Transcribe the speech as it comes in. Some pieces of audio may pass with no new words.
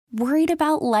Worried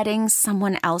about letting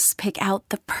someone else pick out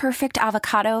the perfect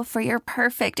avocado for your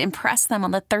perfect impress them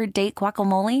on the third date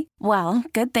guacamole? Well,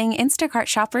 good thing Instacart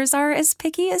shoppers are as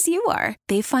picky as you are.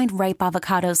 They find ripe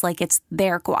avocados like it's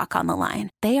their guac on the line.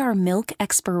 They are milk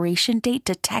expiration date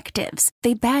detectives.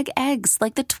 They bag eggs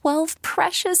like the 12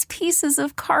 precious pieces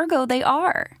of cargo they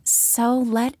are. So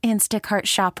let Instacart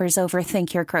shoppers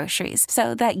overthink your groceries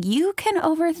so that you can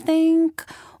overthink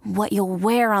what you'll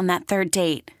wear on that third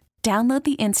date. Download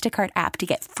the Instacart app to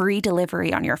get free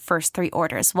delivery on your first 3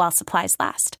 orders while supplies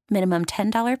last. Minimum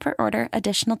 $10 per order.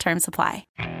 Additional terms apply.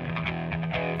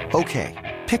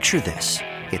 Okay, picture this.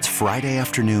 It's Friday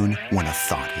afternoon when a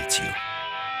thought hits you.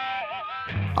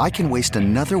 I can waste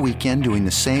another weekend doing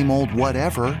the same old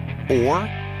whatever, or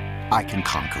I can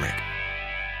conquer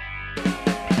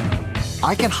it.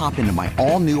 I can hop into my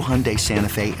all-new Hyundai Santa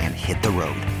Fe and hit the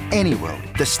road. Any road.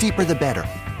 The steeper, the better.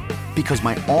 Because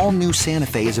my all-new Santa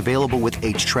Fe is available with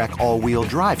H-Track all-wheel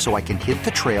drive, so I can hit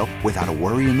the trail without a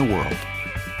worry in the world.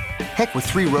 Heck, with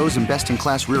 3 rows and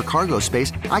best-in-class rear cargo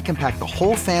space, I can pack the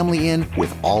whole family in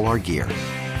with all our gear.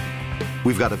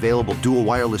 We've got available dual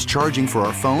wireless charging for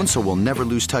our phones, so we'll never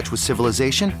lose touch with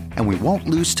civilization, and we won't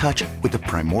lose touch with the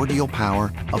primordial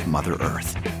power of Mother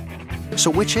Earth.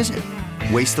 So which is it?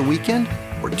 Waste the weekend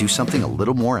or do something a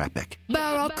little more epic?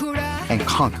 And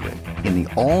conquer it in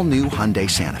the all-new Hyundai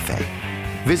Santa Fe.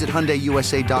 Visit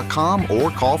HyundaiUSA.com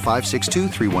or call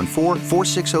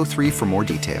 562-314-4603 for more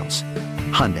details.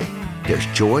 Hyundai, there's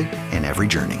joy in every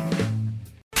journey.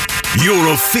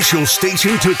 Your official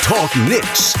station to talk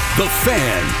Knicks. The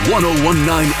Fan,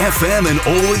 101.9 FM and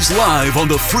always live on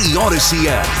the free Odyssey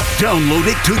app. Download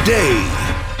it today.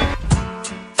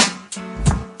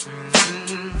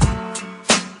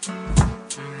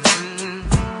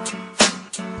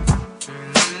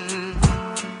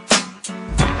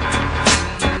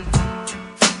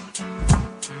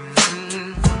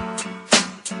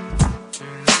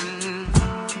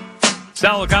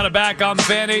 Sal Licata back on the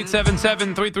Fan,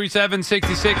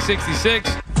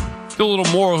 877-337-6666. Do a little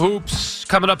more hoops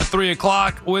coming up at 3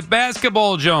 o'clock with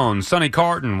Basketball Jones. Sonny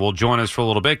Carton will join us for a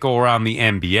little bit, go around the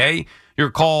NBA. Your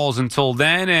calls until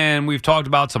then, and we've talked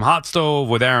about some hot stove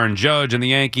with Aaron Judge and the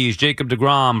Yankees, Jacob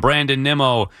deGrom, Brandon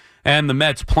Nimmo, and the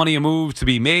Mets. Plenty of moves to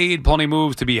be made, plenty of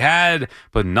moves to be had,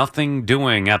 but nothing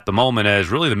doing at the moment, as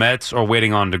really the Mets are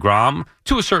waiting on deGrom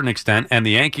to a certain extent, and the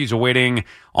Yankees are waiting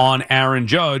on Aaron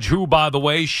Judge, who, by the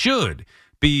way, should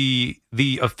be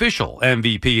the official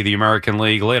MVP of the American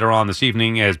League later on this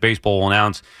evening, as baseball will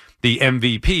announce the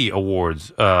MVP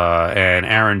awards, and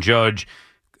Aaron Judge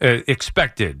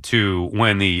expected to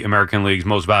win the American League's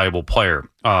Most Valuable Player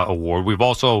award. We've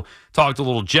also talked a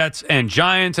little Jets and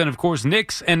Giants, and of course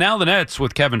Knicks, and now the Nets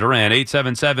with Kevin Durant.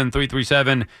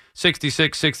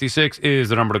 877-337-6666 is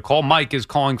the number to call. Mike is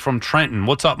calling from Trenton.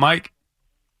 What's up, Mike?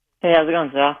 Hey, how's it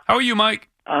going, Sal? How are you, Mike?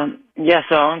 So I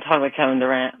want to talk about Kevin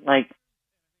Durant. Like,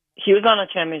 he was on a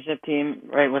championship team,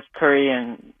 right, with Curry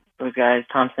and those guys,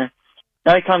 Thompson.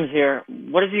 Now he comes here.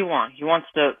 What does he want? He wants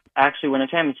to actually win a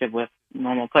championship with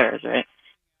normal players, right?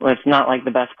 Well, it's not like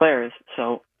the best players.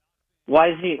 So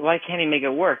why can't he make it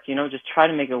work? You know, just try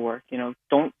to make it work. You know,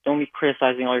 don't be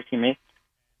criticizing all your teammates.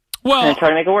 Well, and try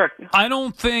to make it work. I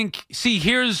don't think. See,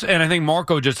 and I think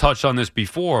Marco just touched on this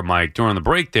before, Mike, during the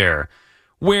break there,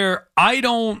 where I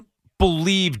don't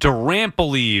believe Durant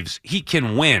believes he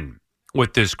can win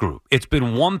with this group. It's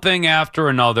been one thing after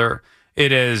another.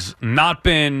 It has not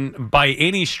been, by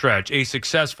any stretch, a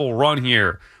successful run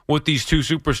here with these two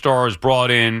superstars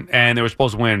brought in, and they were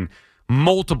supposed to win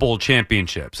multiple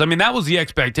championships. I mean, that was the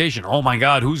expectation. Oh, my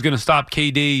God, who's going to stop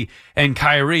KD and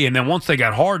Kyrie? And then once they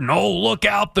got Harden, oh, look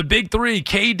out, the big three,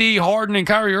 KD, Harden, and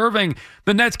Kyrie Irving.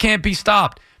 The Nets can't be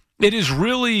stopped. It is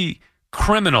really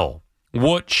criminal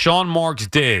what Sean Marks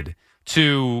did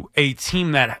to a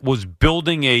team that was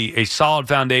building a solid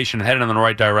foundation and headed in the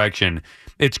right direction.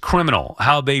 It's criminal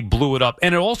how they blew it up.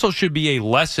 And it also should be a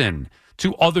lesson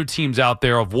to other teams out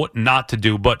there of what not to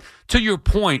do. But to your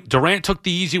point, Durant took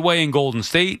the easy way in Golden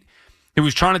State. He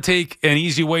was trying to take an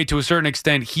easy way to a certain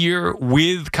extent here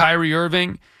with Kyrie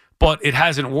Irving, but it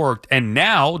hasn't worked. And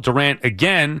now Durant,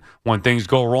 again, when things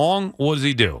go wrong, what does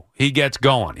he do? He gets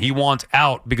going. He wants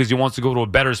out because he wants to go to a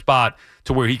better spot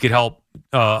to where he could help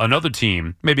another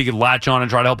team. Maybe he could latch on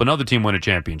and try to help another team win a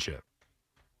championship.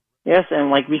 Yes, and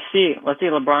like let's see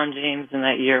LeBron James in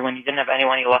that year when he didn't have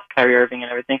anyone, he lost Kyrie Irving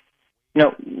and everything. You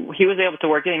know, he was able to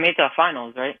work it. He made it to the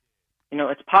finals, right? You know,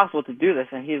 it's possible to do this,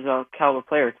 and he's a caliber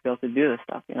player to be able to do this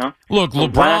stuff, you know? Look, so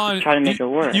LeBron, try to make it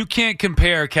work. You can't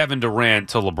compare Kevin Durant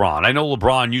to LeBron. I know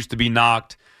LeBron used to be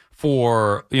knocked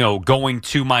for, going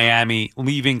to Miami,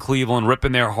 leaving Cleveland,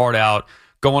 ripping their heart out,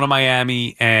 going to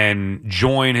Miami and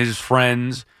join his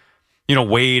friends,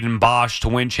 Wade and Bosch to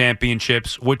win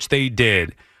championships, which they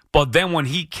did. But then when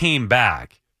he came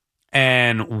back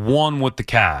and won with the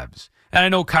Cavs, and I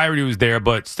know Kyrie was there,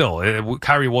 but still,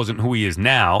 Kyrie wasn't who he is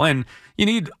now. And you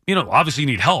need, obviously you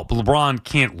need help. LeBron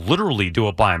can't literally do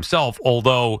it by himself,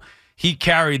 although he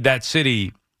carried that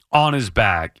city on his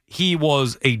back. He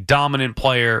was a dominant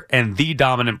player and the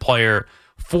dominant player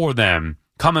for them,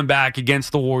 coming back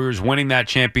against the Warriors, winning that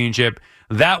championship.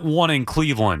 That one in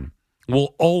Cleveland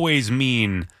will always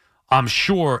mean, I'm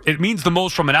sure, it means the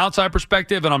most from an outside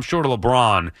perspective, and I'm sure to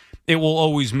LeBron, it will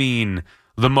always mean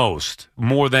the most,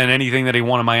 more than anything that he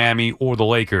won in Miami or the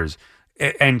Lakers.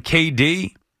 And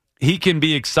KD, he can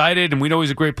be excited, and we know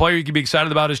he's a great player. He can be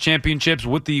excited about his championships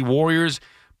with the Warriors,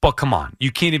 but come on,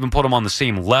 you can't even put him on the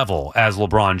same level as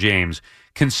LeBron James,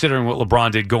 considering what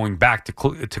LeBron did going back to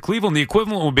Cleveland. The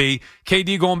equivalent would be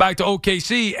KD going back to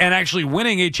OKC and actually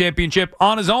winning a championship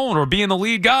on his own or being the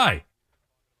lead guy.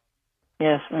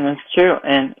 Yes, and that's true.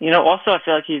 And, also I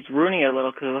feel like he's ruining it a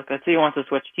little because, look, let's say he wants to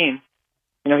switch teams.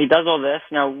 He does all this.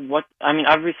 Now,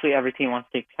 obviously every team wants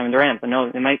to take Kevin Durant, but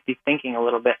no, they might be thinking a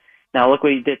little bit. Now, look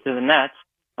what he did to the Nets.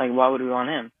 Like, why would we want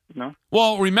him?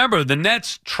 Well, remember, the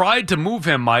Nets tried to move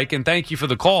him, Mike, and thank you for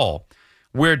the call,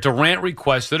 where Durant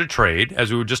requested a trade, as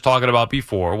we were just talking about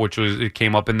before, it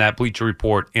came up in that Bleacher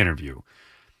Report interview.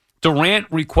 Durant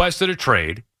requested a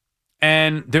trade,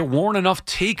 and there weren't enough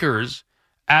takers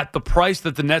at the price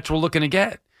that the Nets were looking to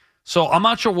get. So I'm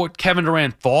not sure what Kevin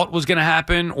Durant thought was going to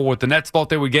happen or what the Nets thought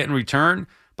they would get in return,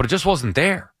 but it just wasn't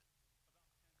there.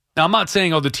 Now, I'm not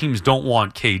saying other teams don't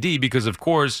want KD because, of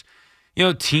course,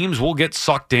 teams will get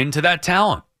sucked into that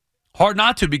talent. Hard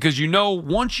not to because,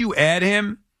 once you add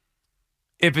him,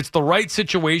 if it's the right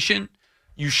situation,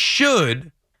 you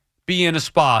should be in a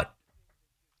spot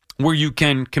where you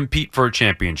can compete for a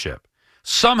championship.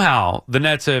 Somehow, the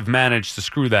Nets have managed to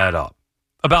screw that up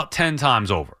about 10 times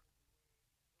over.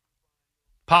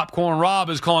 Popcorn Rob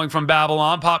is calling from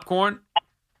Babylon. Popcorn?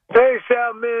 Hey,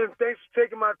 Sal, man. Thanks for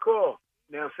taking my call.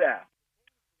 Now, Sal,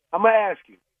 I'm going to ask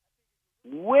you,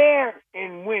 where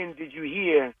and when did you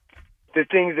hear the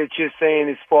things that you're saying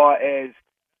as far as,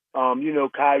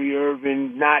 Kyrie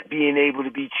Irving not being able to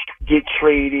get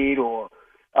traded or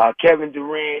Kevin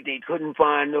Durant, they couldn't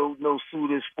find no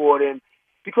suitors for them?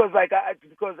 Because I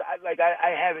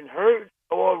haven't heard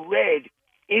or read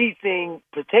anything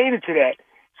pertaining to that.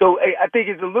 So I think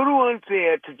it's a little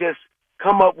unfair to just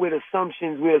come up with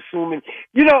assumptions. We're assuming,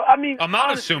 I'm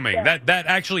not assuming that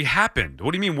actually happened.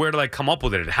 What do you mean? Where did I come up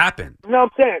with it? It happened. No, I'm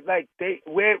saying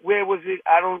where was it?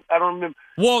 I don't remember.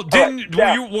 Well,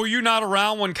 were you not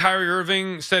around when Kyrie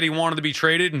Irving said he wanted to be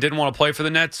traded and didn't want to play for the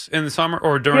Nets in the summer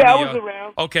or during? Yeah, I was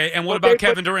around. Okay, and what about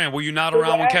Kevin Durant? Were you not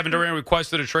around when Kevin Durant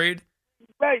requested a trade?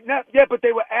 Right. But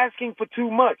they were asking for too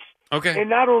much. Okay. And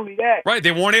not only that. Right,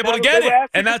 they weren't able to get it.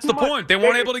 And that's the point. They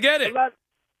weren't able to get it.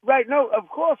 Right, no, of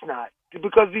course not.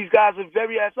 Because these guys are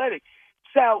very athletic.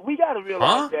 Sal, we got to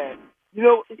realize that.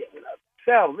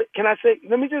 Sal, can I say,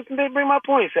 let me just bring my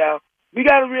point, Sal. We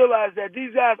got to realize that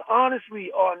these guys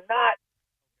honestly are not,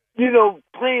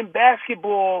 playing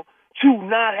basketball to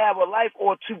not have a life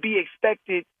or to be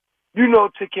expected,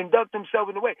 to conduct themselves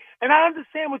in a way. And I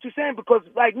understand what you're saying because,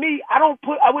 like me,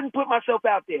 I wouldn't put myself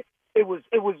out there. It was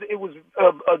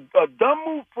a dumb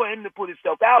move for him to put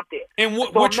himself out there. And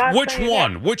which one?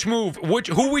 That. Which move?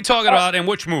 Who are we talking about and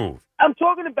which move? I'm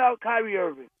talking about Kyrie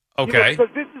Irving. Okay.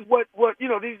 Because this is what these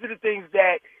are the things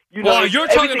that Well, you're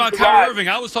talking about Kyrie Irving.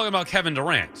 I was talking about Kevin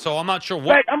Durant. So I'm not sure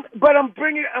what. Right. But I'm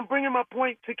bringing my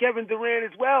point to Kevin Durant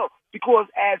as well because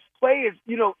as players,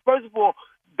 first of all,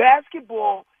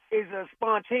 basketball is a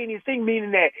spontaneous thing,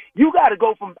 meaning that you got to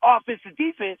go from offense to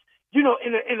defense. In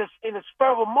a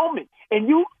spur of a moment, and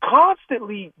you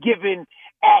constantly giving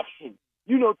action,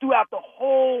 throughout the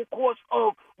whole course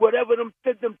of whatever them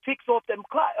ticks off them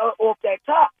clock, off that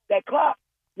clock.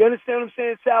 You understand what I'm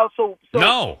saying, Sal? So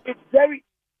no, it's very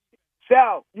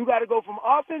Sal. You got to go from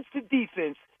offense to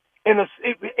defense in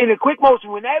a quick motion.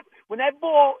 When that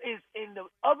ball is in the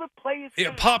other player's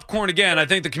hand. Popcorn again. I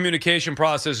think the communication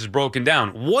process is broken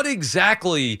down. What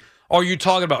exactly are you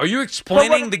talking about? Are you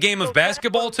explaining the game of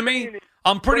basketball to me?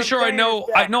 I'm pretty sure I know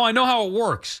how it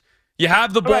works. You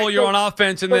have the ball, you're on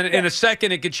offense, and then in a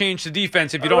second it could change to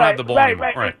defense if you don't have the ball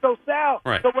anymore. Right. So, Sal,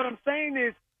 so what I'm saying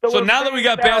is... So now that we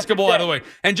got basketball out of the way,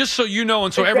 and just so you know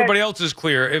and so everybody else is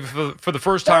clear, if for the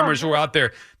first-timers who are out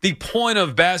there, the point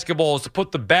of basketball is to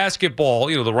put the basketball,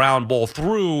 the round ball,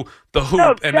 through the hoop.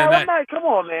 No, and Sal, then that... come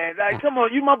on, man. Come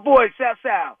on, you my boy,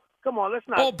 Sal. Come on, let's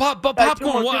not... Oh,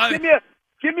 Popcorn,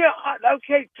 Give me a...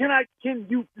 Okay, can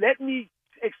you let me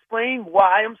explain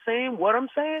why I'm saying what I'm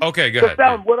saying? Okay, go ahead.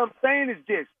 Sal, what I'm saying is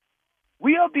this.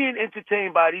 We are being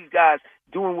entertained by these guys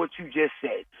doing what you just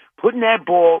said, putting that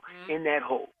ball in that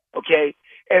hole, okay?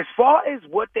 As far as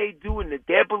what they do and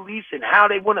their beliefs and how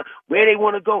they want to, where they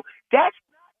want to go, that's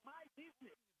not my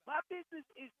business. My business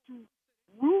is to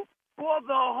root for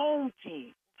the home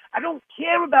team. I don't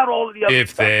care about all of the other If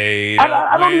stuff. they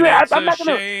I'm going not going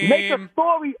to make a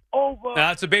story over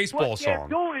That's a baseball what song. they're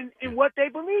doing and what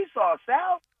their beliefs are,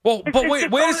 Sal. Well, but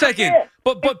wait a second. Fair.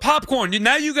 But Popcorn,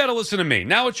 now you got to listen to me.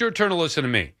 Now it's your turn to listen to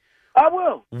me. I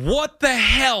will. What the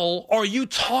hell are you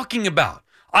talking about?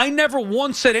 I never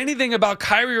once said anything about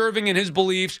Kyrie Irving and his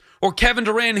beliefs or Kevin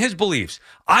Durant and his beliefs.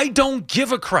 I don't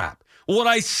give a crap. What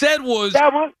I said was...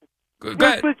 That one, Go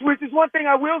ahead. which is one thing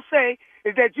I will say,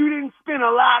 is that you didn't spend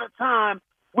a lot of time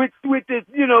with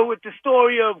the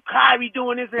story of Kyrie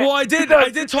doing this. Well, I did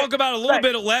talk about it a little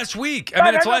bit last week. I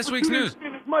mean, it's last week's news.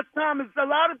 Spend as much time as a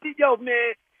lot of people,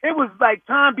 man. It was like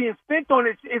time being spent on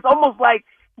it. It's almost like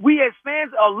we as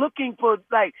fans are looking for,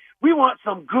 like, we want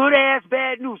some good ass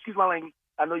bad news. Excuse my language.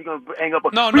 I know you're gonna hang up.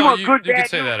 No, you can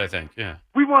say that. I think, yeah.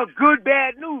 We want good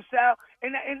bad news, Sal,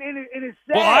 and it's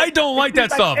sad. Well, I don't like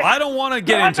that stuff. I don't want to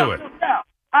get into it. Sal,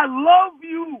 I love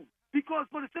you. Because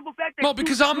for the simple fact that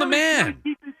because I'm the man.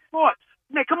 Keep in sports.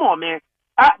 Man, come on, man.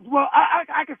 I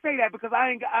can say that because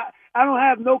I don't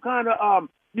have no kind of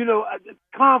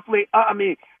conflict.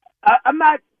 I'm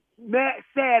not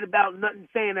sad about nothing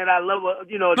saying that I love her.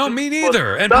 No, me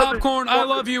neither. And Popcorn, I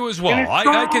love you as well.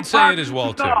 I could say it as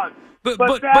well too.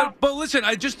 But listen,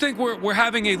 I just think we're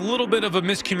having a little bit of a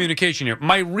miscommunication here.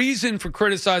 My reason for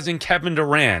criticizing Kevin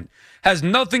Durant has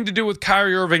nothing to do with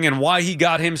Kyrie Irving and why he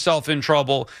got himself in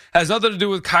trouble. Has nothing to do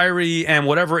with Kyrie and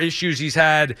whatever issues he's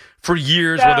had for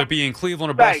years, whether it be in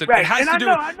Cleveland or Boston. Right. It has to do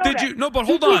with. No, but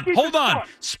hold on.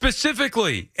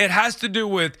 Specifically, it has to do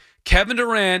with Kevin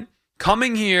Durant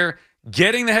coming here,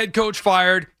 getting the head coach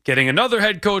fired, getting another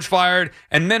head coach fired,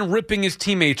 and then ripping his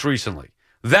teammates recently.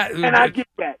 I get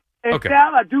that. And okay.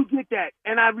 Sal, I do get that,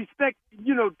 and I respect,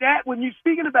 that when you're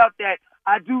speaking about that,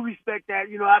 I do respect that,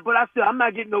 but I'm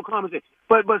not getting no comments.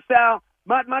 But Sal,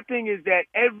 my thing is that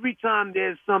every time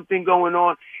there's something going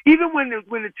on, even when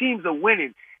the teams are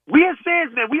winning, we as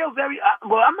fans, man, we are very,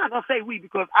 I'm not going to say we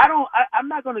because I'm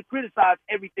not going to criticize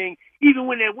everything, even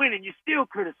when they're winning, you're still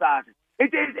criticizing.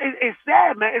 It's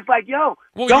sad, man. It's like,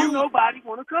 nobody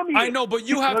want to come here. I know, but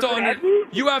you have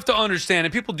to understand,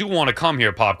 and people do want to come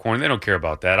here, Popcorn. They don't care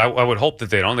about that. I would hope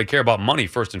that they don't. They care about money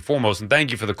first and foremost, and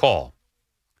thank you for the call.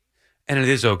 And it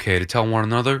is okay to tell one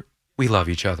another we love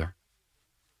each other.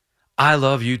 I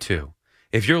love you too.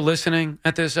 If you're listening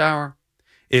at this hour,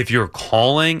 if you're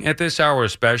calling at this hour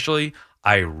especially,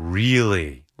 I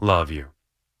really love you.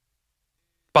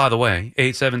 By the way,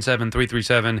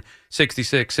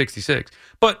 877-337-6666.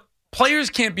 But players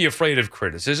can't be afraid of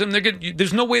criticism.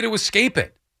 There's no way to escape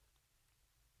it.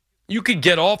 You could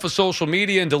get off of social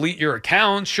media and delete your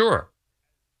account, sure.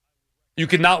 You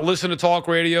could not listen to talk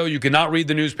radio. You could not read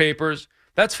the newspapers.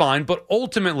 That's fine. But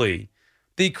ultimately,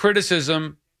 the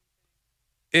criticism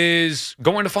is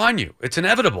going to find you. It's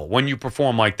inevitable when you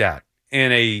perform like that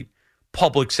in a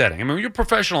public setting. I mean, when you're a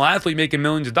professional athlete making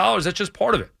millions of dollars, that's just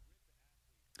part of it.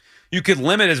 You could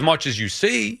limit as much as you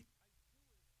see,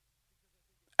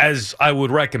 as I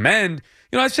would recommend.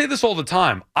 I say this all the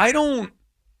time. I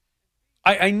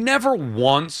never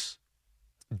once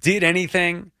did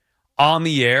anything on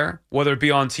the air, whether it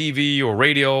be on TV or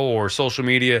radio or social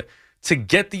media, to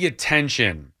get the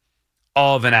attention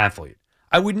of an athlete.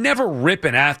 I would never rip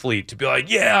an athlete to be like,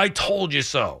 yeah, I told you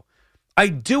so. I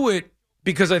do it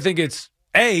because I think it's,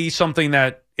 A, something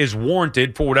that is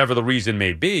warranted for whatever the reason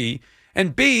may be,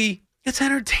 and B, it's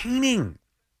entertaining.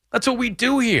 That's what we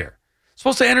do here. It's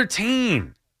supposed to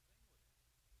entertain.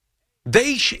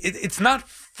 It's not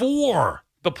for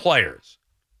the players.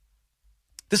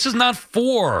 This is not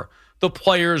for the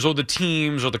players or the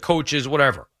teams or the coaches,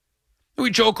 whatever. We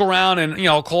joke around and,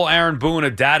 I'll call Aaron Boone a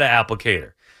data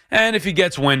applicator. And if he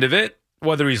gets wind of it,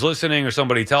 whether he's listening or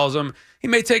somebody tells him, he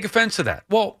may take offense to that.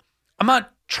 Well, I'm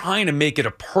not trying to make it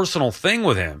a personal thing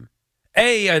with him.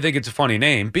 A, I think it's a funny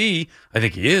name. B, I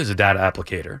think he is a data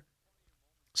applicator.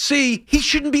 C, he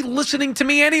shouldn't be listening to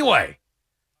me anyway.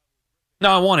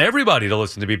 Now, I want everybody to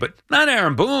listen to me, but not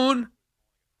Aaron Boone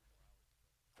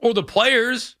or the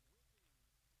players,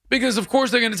 because, of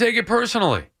course, they're going to take it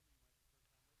personally,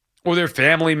 or their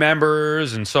family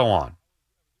members and so on.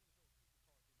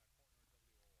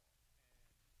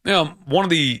 One of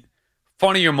the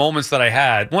funnier moments that I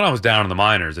had when I was down in the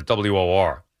minors at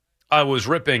WOR, I was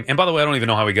ripping, and by the way, I don't even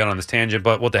know how we got on this tangent,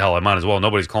 but what the hell, I might as well.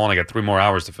 Nobody's calling. I got 3 more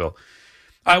hours to fill.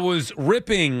 I was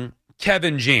ripping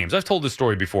Kevin James. I've told this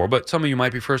story before, but some of you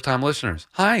might be first-time listeners.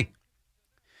 Hi.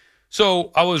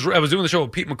 So I was doing the show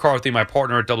with Pete McCarthy, my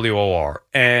partner at WOR,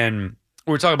 and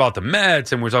we were talking about the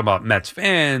Mets, and we were talking about Mets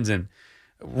fans and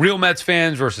real Mets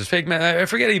fans versus fake Mets. I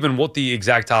forget even what the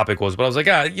exact topic was, but I was like,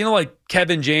 like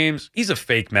Kevin James, he's a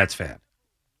fake Mets fan.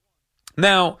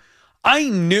 Now, I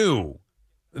knew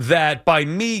that by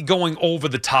me going over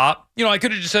the top, I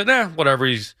could have just said, whatever,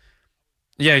 he's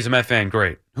a Met fan,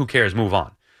 great. Who cares? Move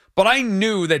on. But I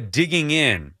knew that digging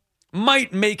in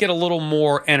might make it a little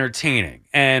more entertaining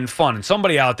and fun. And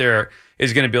somebody out there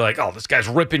is going to be like, oh, this guy's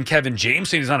ripping Kevin James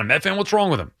saying he's not a Met fan. What's wrong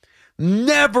with him?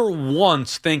 Never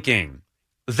once thinking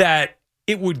that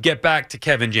it would get back to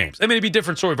Kevin James. I mean, it'd be a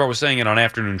different story if I was saying it on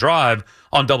Afternoon Drive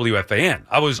on WFAN.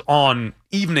 I was on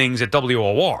evenings at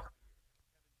WOR.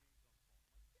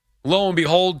 Lo and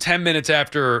behold, 10 minutes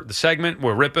after the segment,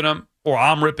 we're ripping him, or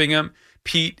I'm ripping him.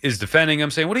 Pete is defending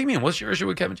him, saying, what do you mean? What's your issue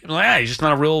with Kevin James? I'm like, he's just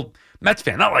not a real Mets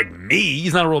fan. Not like me.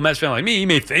 He's not a real Mets fan like me. He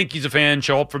may think he's a fan,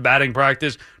 show up for batting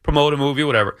practice, promote a movie,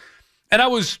 whatever. And I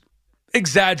was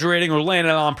exaggerating or laying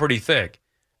it on pretty thick.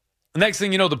 The next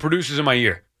thing you know, the producer's in my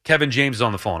ear. Kevin James is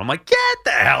on the phone. I'm like, get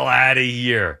the hell out of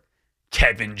here.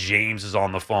 Kevin James is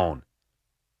on the phone.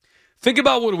 Think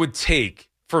about what it would take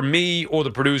for me or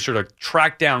the producer to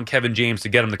track down Kevin James to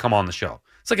get him to come on the show.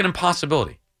 It's like an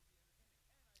impossibility.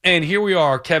 And here we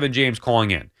are, Kevin James calling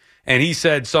in. And he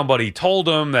said somebody told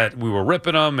him that we were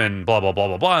ripping him and blah, blah, blah,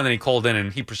 blah, blah. And then he called in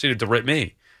and he proceeded to rip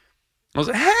me. I was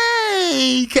like,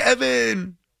 hey,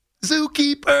 Kevin,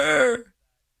 Zookeeper.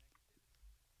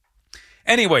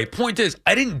 Anyway, point is,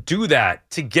 I didn't do that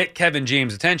to get Kevin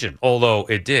James' attention, although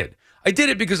it did. I did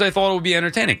it because I thought it would be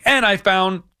entertaining. And I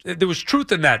found there was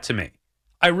truth in that to me.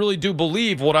 I really do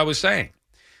believe what I was saying.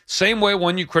 Same way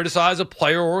when you criticize a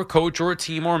player or a coach or a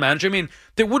team or a manager. I mean,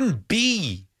 there wouldn't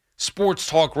be sports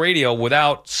talk radio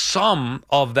without some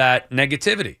of that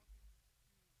negativity.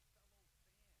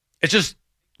 It's just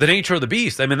the nature of the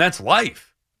beast. I mean, that's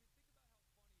life.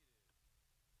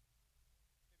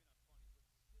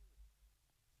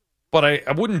 But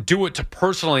I wouldn't do it to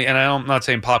personally, and I'm not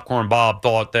saying Popcorn Bob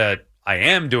thought that I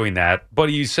am doing that, but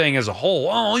he's saying as a whole,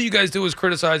 all you guys do is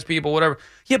criticize people, whatever.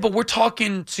 Yeah, but we're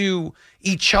talking to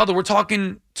each other. We're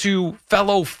talking to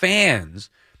fellow fans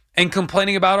and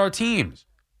complaining about our teams.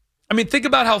 I mean, think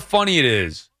about how funny it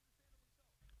is.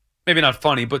 Maybe not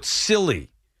funny, but silly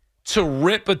to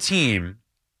rip a team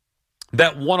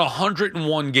that won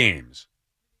 101 games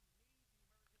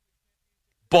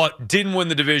but didn't win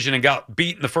the division and got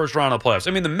beat in the first round of the playoffs.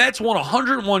 I mean, the Mets won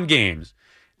 101 games.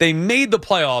 They made the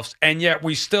playoffs, and yet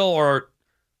we still are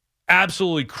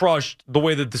absolutely crushed the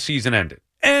way that the season ended.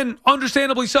 And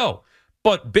understandably so.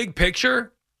 But big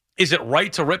picture, is it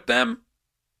right to rip them?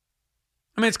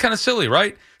 I mean, it's kind of silly,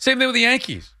 right? Same thing with the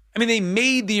Yankees. I mean, they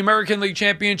made the American League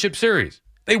Championship Series.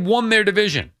 They won their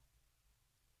division.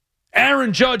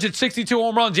 Aaron Judge at 62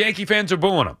 home runs, Yankee fans are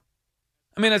booing him.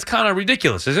 I mean, that's kind of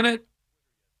ridiculous, isn't it?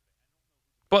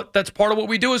 But that's part of what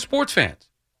we do as sports fans.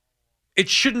 It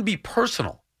shouldn't be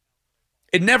personal.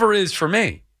 It never is for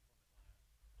me.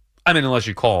 I mean, unless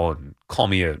you call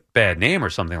me a bad name or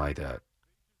something like that.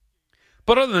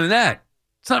 But other than that,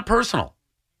 it's not personal.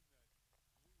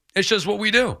 It's just what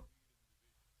we do.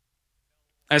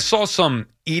 I saw some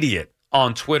idiot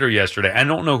on Twitter yesterday. I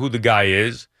don't know who the guy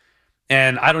is,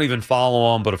 and I don't even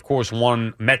follow him. But, of course,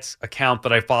 one Mets account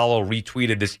that I follow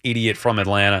retweeted this idiot from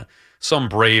Atlanta, some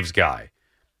Braves guy.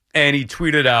 And he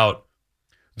tweeted out,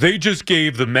 they just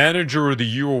gave the Manager of the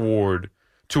Year award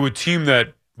to a team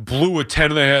that blew a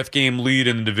 10.5 game lead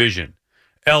in the division.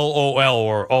 LOL,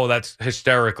 or, oh, that's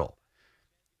hysterical.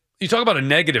 You talk about a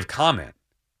negative comment.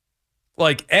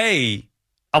 Like, I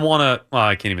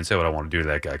can't even say what I want to do to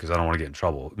that guy because I don't want to get in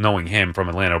trouble. Knowing him from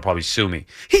Atlanta will probably sue me.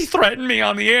 He threatened me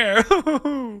on the air.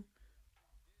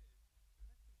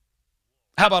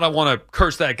 How about I want to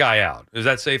curse that guy out? Is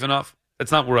that safe enough?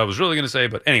 That's not what I was really going to say,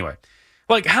 but anyway.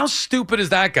 Like, how stupid is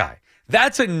that guy?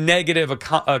 That's a negative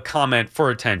comment for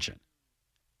attention.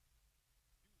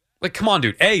 Like, come on,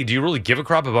 dude. A, do you really give a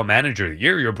crap about Manager of the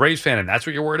Year? You're a Braves fan, and that's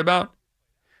what you're worried about?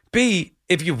 B,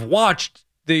 if you've watched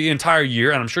the entire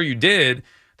year, and I'm sure you did,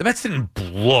 the Mets didn't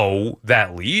blow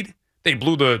that lead. They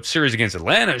blew the series against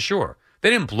Atlanta, sure. They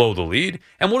didn't blow the lead.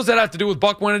 And what does that have to do with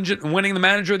Buck winning the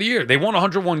Manager of the Year? They won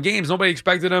 101 games. Nobody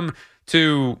expected them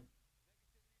to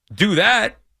do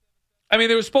that. I mean,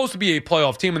 they were supposed to be a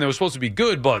playoff team, and they were supposed to be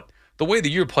good, but the way the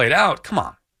year played out, come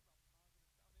on.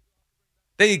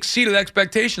 They exceeded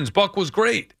expectations. Buck was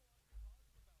great.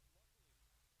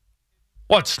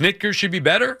 What, Snitker should be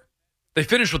better? They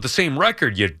finished with the same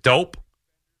record, you dope.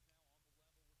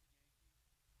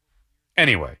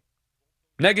 Anyway,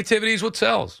 Negativity is what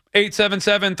sells.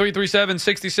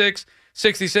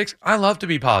 877-337-6666. I love to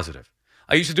be positive.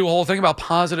 I used to do a whole thing about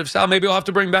positive style. Maybe I'll have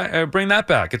to bring that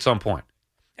back at some point.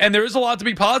 And there is a lot to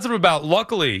be positive about,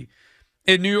 luckily,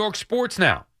 in New York sports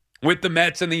now, with the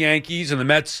Mets and the Yankees. And the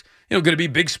Mets, going to be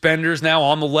big spenders now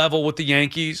on the level with the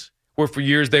Yankees, where for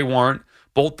years they weren't.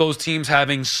 Both those teams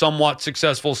having somewhat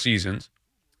successful seasons.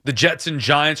 The Jets and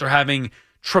Giants are having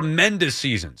tremendous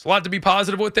seasons. A lot to be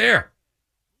positive with there.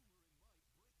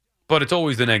 But it's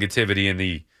always the negativity and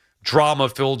the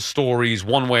drama-filled stories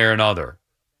one way or another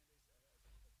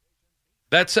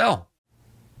that sell.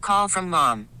 Call from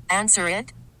mom. Answer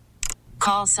it.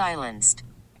 Call silenced.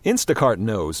 Instacart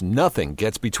knows nothing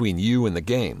gets between you and the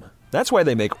game. That's why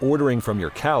they make ordering from your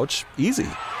couch easy.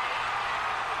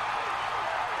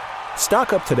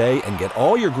 Stock up today and get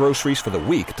all your groceries for the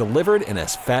week delivered in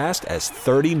as fast as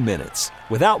 30 minutes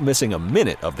without missing a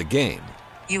minute of the game.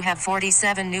 You have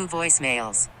 47 new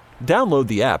voicemails. Download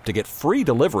the app to get free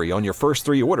delivery on your first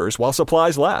 3 orders while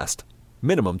supplies last.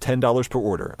 Minimum $10 per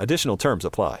order. Additional terms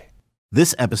apply.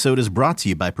 This episode is brought to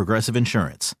you by Progressive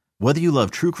Insurance. Whether you love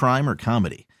true crime or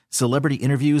comedy, celebrity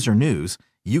interviews or news,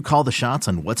 you call the shots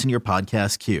on what's in your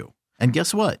podcast queue. And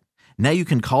guess what? Now you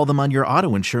can call them on your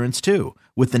auto insurance too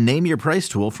with the Name Your Price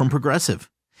tool from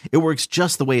Progressive. It works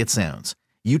just the way it sounds.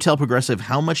 You tell Progressive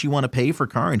how much you want to pay for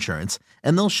car insurance,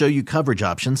 and they'll show you coverage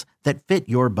options that fit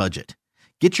your budget.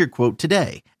 Get your quote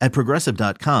today at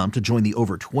Progressive.com to join the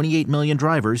over 28 million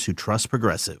drivers who trust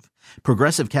Progressive.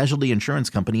 Progressive Casualty Insurance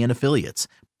Company and Affiliates.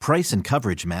 Price and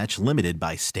coverage match limited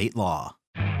by state law.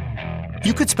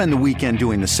 You could spend the weekend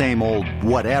doing the same old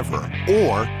whatever,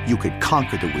 or you could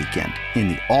conquer the weekend in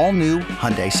the all-new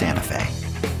Hyundai Santa Fe.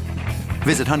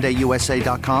 Visit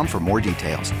HyundaiUSA.com for more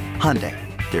details. Hyundai,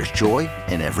 there's joy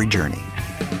in every journey.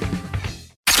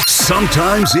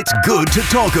 Sometimes it's good to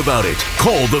talk about it.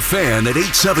 Call the Fan at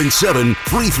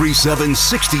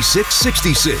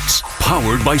 877-337-6666.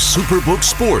 Powered by Superbook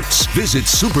Sports. Visit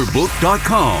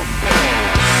superbook.com.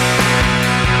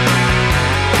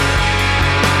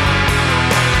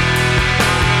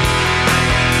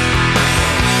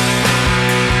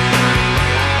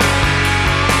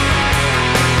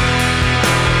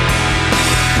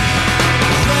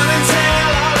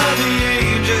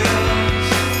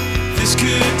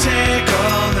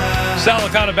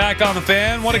 Salicata back on the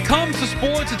Fan. When it comes to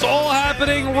sports, it's all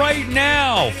happening right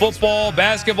now. Football,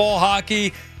 basketball,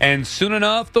 hockey, and soon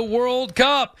enough, the World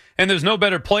Cup. And there's no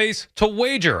better place to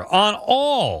wager on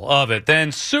all of it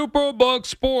than Superbook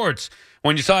Sports.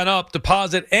 When you sign up,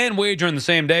 deposit, and wager in the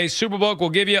same day, Superbook will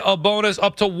give you a bonus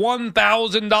up to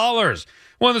 $1,000.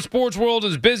 When the sports world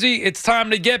is busy, it's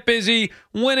time to get busy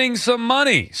winning some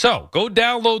money. So go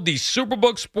download the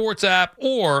Superbook Sports app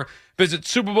or visit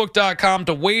superbook.com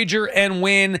to wager and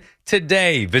win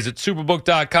today. Visit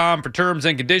superbook.com for terms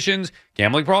and conditions.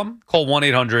 Gambling problem? Call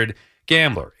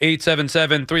 1-800-GAMBLER.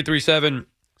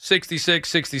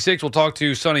 877-337-6666. We'll talk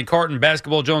to Sonny Carton.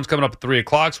 Basketball Jones coming up at 3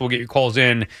 o'clock, so we'll get your calls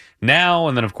in now.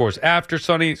 And then, of course, after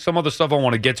Sonny, some other stuff I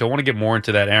want to get to. I want to get more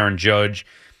into that Aaron Judge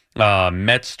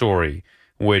Mets story,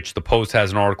 which the Post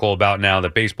has an article about now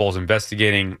that baseball's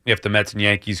investigating if the Mets and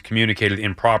Yankees communicated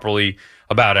improperly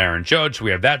about Aaron Judge. We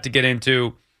have that to get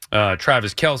into.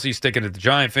 Travis Kelce sticking at the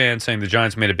Giant fans, saying the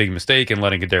Giants made a big mistake in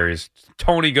letting Kadarius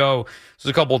Toney go. So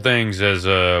there's a couple of things as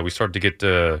we start to get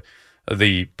the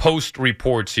Post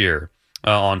reports here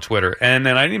on Twitter. And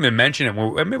then I didn't even mention it.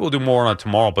 Maybe we'll do more on it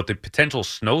tomorrow, but the potential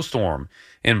snowstorm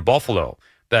in Buffalo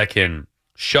that can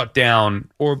shut down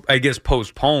or, I guess,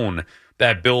 postpone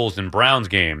that Bills and Browns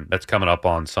game that's coming up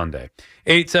on Sunday.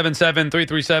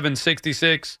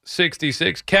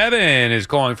 877-337-6666. Kevin is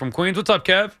calling from Queens. What's up,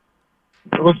 Kev?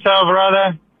 What's up,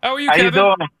 brother? How are you, How Kevin? you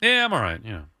doing? Yeah, I'm all right.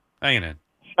 Hanging in.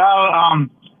 So, I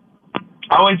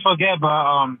always forget, but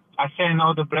I send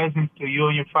all the blessings to you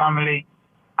and your family.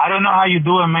 I don't know how you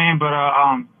do it, man, but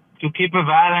to keep a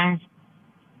balance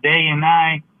day and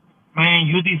night, man,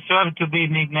 you deserve to be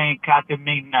nicknamed Captain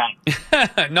Midnight.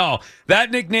 No,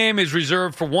 that nickname is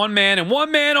reserved for one man and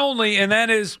one man only, and that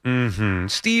is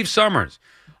Steve Summers.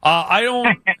 I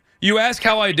don't. You ask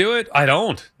how I do it? I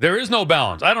don't. There is no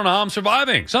balance. I don't know how I'm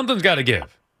surviving. Something's got to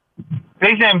give.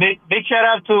 Listen, big shout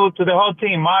out to the whole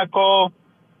team, Marco,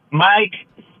 Mike.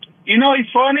 You know, it's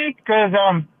funny because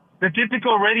the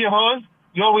typical radio host,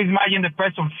 you always imagine the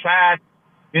person fat,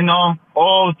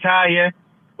 old, tired.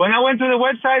 When I went to the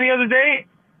website the other day,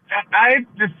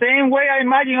 the same way I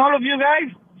imagine all of you guys,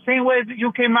 same way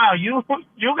you came out. You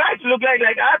guys look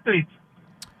like athletes.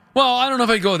 Well, I don't know if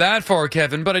I go that far,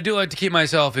 Kevin, but I do like to keep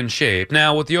myself in shape.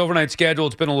 Now, with the overnight schedule,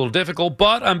 it's been a little difficult,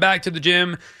 but I'm back to the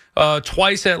gym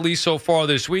twice at least so far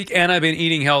this week, and I've been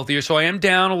eating healthier, so I am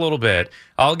down a little bit.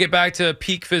 I'll get back to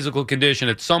peak physical condition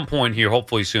at some point here,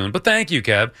 hopefully soon. But thank you,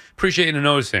 Kev. Appreciate you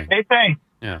noticing. Hey, thanks.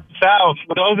 Yeah. Sal,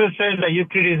 for those that says that you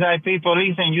criticize people,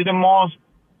 listen, you're the most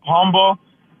humble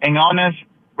and honest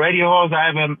radio host I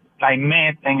ever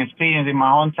met and experienced in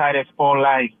my entire sport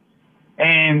life.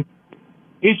 And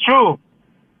it's true.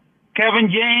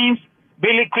 Kevin James,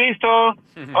 Billy Crystal,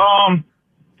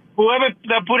 whoever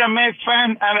that put a Mets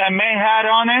fan, a Mets hat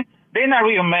on it, they're not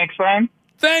real Mets fans.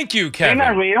 Thank you, Kevin. They're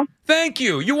not real. Thank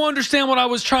you. You understand what I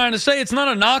was trying to say. It's not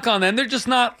a knock on them. They're just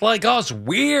not like us.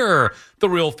 We're the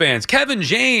real fans. Kevin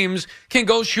James can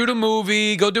go shoot a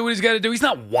movie, go do what he's got to do. He's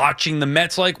not watching the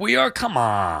Mets like we are. Come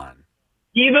on.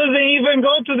 He doesn't even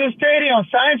go to the stadium.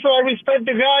 Seinfeld, I respect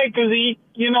the guy because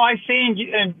I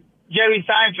seen Jerry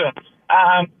Seinfeld,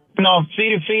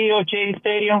 Citi Field, Chase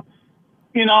Stadium,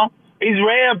 it's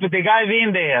rare, but the guy's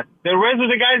in there. The rest of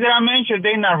the guys that I mentioned,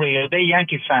 they're not real. They're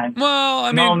Yankee fans. Well,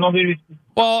 I mean,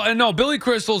 no, Billy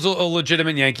Crystal's a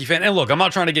legitimate Yankee fan. And look, I'm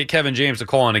not trying to get Kevin James to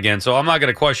call in again, so I'm not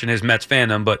going to question his Mets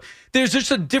fandom, but there's just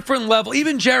a different level.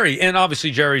 Even Jerry, and obviously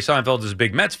Jerry Seinfeld is a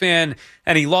big Mets fan,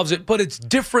 and he loves it, but it's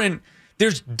different.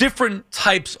 There's different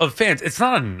types of fans. It's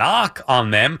not a knock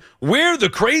on them. We're the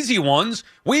crazy ones.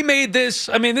 We made this.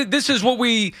 I mean, this is what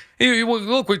we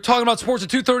look. We're talking about sports at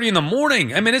 2:30 in the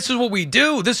morning. I mean, this is what we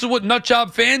do. This is what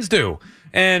nutjob fans do.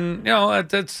 And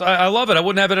I love it. I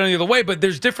wouldn't have it any other way. But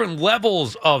there's different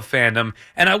levels of fandom,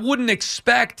 and I wouldn't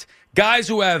expect guys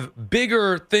who have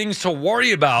bigger things to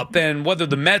worry about than whether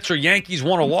the Mets or Yankees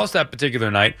won or lost that particular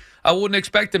night. I wouldn't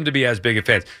expect them to be as big a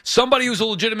fans. Somebody who's a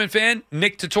legitimate fan,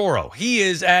 Nick Totoro. He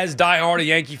is as diehard a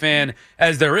Yankee fan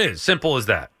as there is. Simple as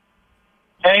that.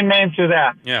 Amen to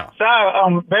that. Yeah.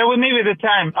 So, bear with me with the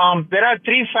time. There are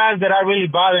 3 facts that are really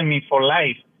bothering me for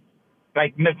life.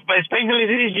 Especially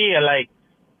this year.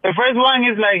 The first one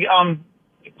is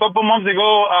a couple months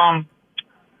ago,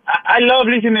 I love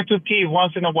listening to Keith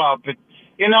once in a while, but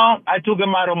I took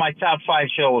him out of my top 5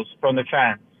 shows from the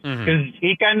fan because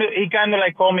he kind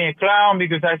of called me a clown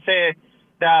because I said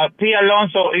that P.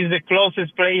 Alonso is the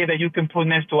closest player that you can put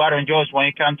next to Aaron Judge when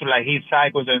it comes to hit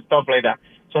cycles and stuff like that.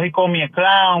 So he called me a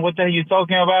clown. What the hell are you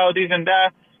talking about? This and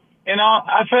that.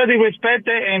 I felt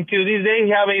disrespected, and to this day, he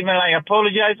haven't even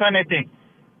apologized for anything.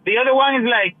 The other one is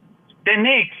the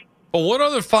Knicks. Well, what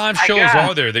other 5 shows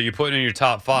are there that you put in your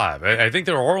top 5? I think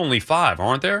there are only 5,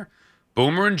 aren't there?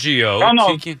 Boomer and Gio. No.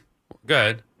 Tiki. Go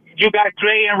ahead. You got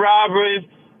Clay and Roberts.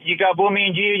 You got Boomer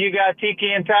and Gio. You got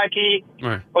Tiki and Taki.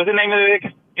 Right. What's the name of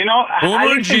it? Boomer I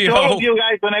and listen Gio. to all of you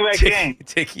guys whenever I can.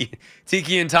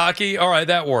 Tiki and Taki. All right,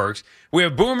 that works. We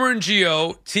have Boomer and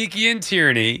Gio, Tiki and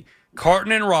Tierney,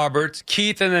 Carton and Roberts,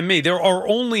 Keith, and then me. There are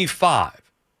only 5.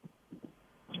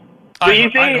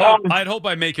 I'd hope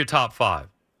I make your top 5.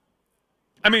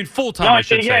 I mean, full-time, I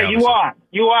should say. Yeah,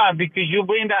 you are, because you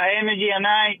bring that energy at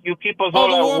night. You keep us all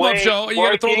the warm-up show. Working. You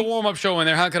got to throw the warm-up show in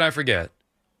there. How could I forget?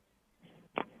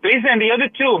 Listen, the other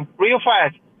 2, real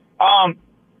fast.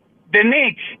 The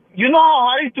Knicks. You know how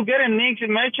hard it is to get a Knicks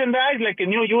merchandise, like a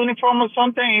new uniform or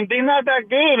something? They're not that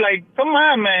good. Come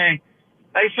on, man.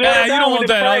 You don't want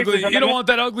that ugly. You don't want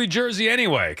that ugly jersey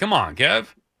anyway. Come on,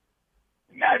 Kev.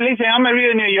 Listen, I'm a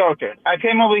real New Yorker. I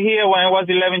came over here when I was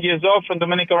 11 years old from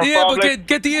Dominican Republic.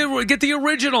 Yeah, but get the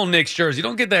original Knicks jersey.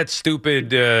 Don't get that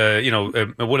stupid,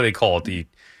 what do they call it? The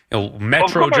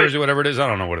Metro jersey, whatever it is. I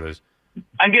don't know what it is.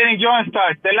 I'm getting John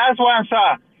Starks. The last one,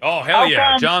 sir. Oh, hell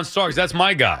yeah. John Starks. That's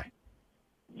my guy.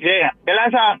 Yeah, the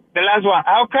last one.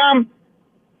 How come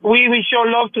we show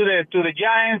love to the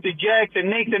Giants, the Jets, the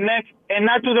Knicks, and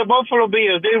not to the Buffalo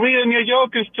Bills? They're real New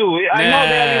Yorkers too. I know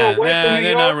they're New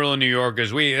York. Not real New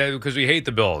Yorkers. Because we hate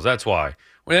the Bills. That's why.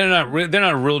 They're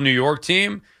not a real New York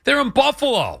team. They're in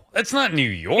Buffalo. That's not New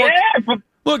York. Yeah, but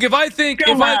look,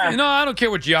 I don't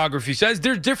care what geography says.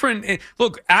 They're different.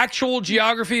 Look, actual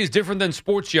geography is different than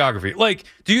sports geography.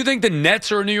 Do you think the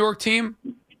Nets are a New York team?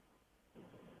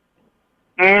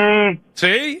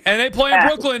 See? And they play in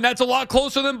Brooklyn. That's a lot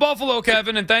closer than Buffalo,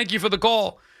 Kevin, and thank you for the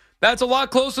call. That's a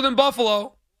lot closer than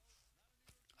Buffalo.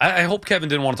 I hope Kevin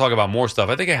didn't want to talk about more stuff.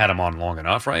 I think I had him on long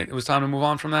enough, right? It was time to move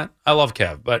on from that. I love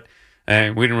Kev, but we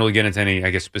didn't really get into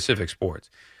any, specific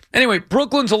sports. Anyway,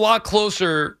 Brooklyn's a lot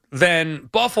closer than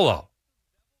Buffalo.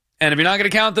 And if you're not going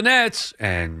to count the Nets,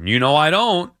 and I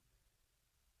don't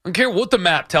care what the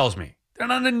map tells me. They're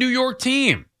not a New York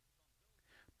team.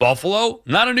 Buffalo,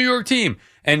 not a New York team.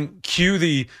 And cue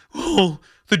the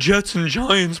Jets and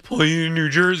Giants play in New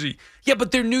Jersey. Yeah,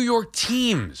 but they're New York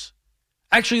teams.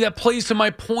 Actually, that plays to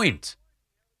my point.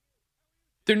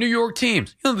 They're New York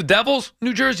teams. You know, the Devils,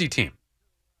 New Jersey team.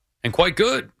 And quite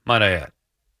good, might I add.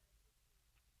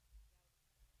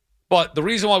 But the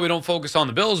reason why we don't focus on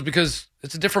the Bills is because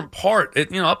it's a different part.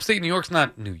 Upstate New York's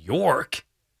not New York.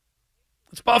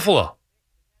 It's Buffalo.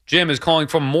 Jim is calling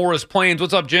from Morris Plains.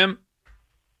 What's up, Jim?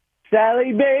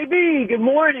 Sally, baby. Good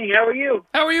morning. How are you?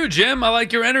 How are you, Jim? I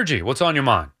like your energy. What's on your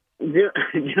mind? Doing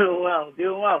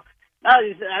well.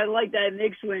 I like that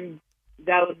Knicks win.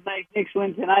 That was a nice Knicks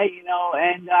win tonight,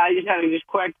 and I just have a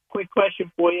quick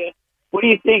question for you. What do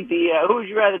you think? Who would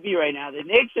you rather be right now, the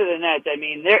Knicks or the Nets? I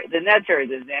mean, the Nets are a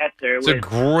disaster. It's a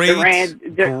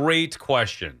great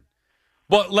question.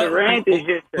 But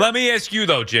let me ask you,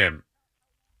 though, Jim.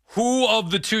 Who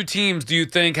of the two teams do you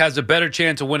think has a better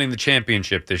chance of winning the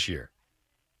championship this year?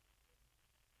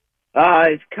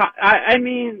 I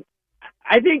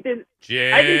think the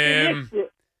Jim.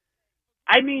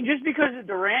 Knicks, just because of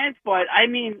Durant, but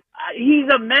he's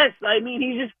a mess.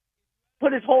 He just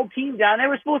put his whole team down. They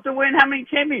were supposed to win how many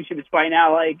championships by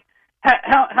now? Like,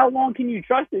 how long can you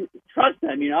trust them?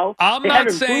 I'm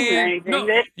not saying no.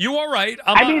 You are right.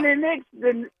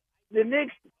 The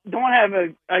Knicks don't have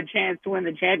a chance to win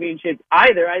the championship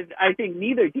either. I think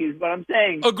neither teams, but I'm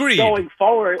saying agreed. Going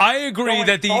forward. I agree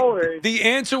that the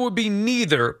answer would be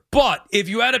neither, but if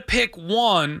you had to pick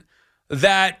one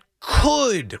that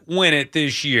could win it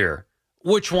this year,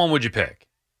 which one would you pick?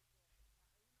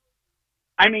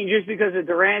 Just because of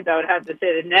Durant, I would have to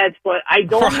say the Nets, but I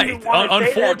don't even want to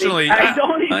say that. Unfortunately, I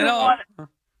don't even want to,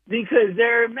 because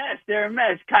they're a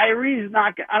mess. Kyrie's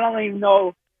not. I don't even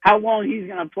know how long he's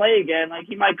going to play again. Like,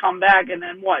 he might come back and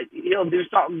then what? He'll do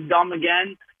something dumb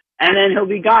again, and then he'll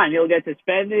be gone. He'll get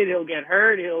suspended. He'll get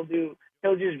hurt. He'll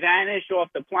just vanish off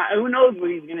the planet. Who knows what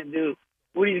he's going to do?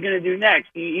 What he's going to do next?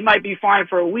 He might be fine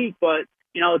for a week, but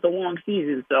it's a long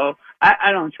season, so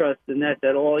I don't trust the Nets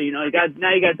at all. You got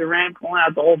Durant pulling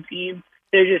out the whole team.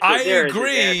 I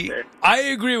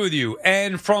agree with you.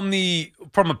 And from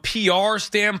a PR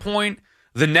standpoint,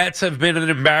 the Nets have been an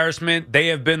embarrassment. They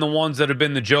have been the ones that have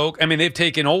been the joke. They've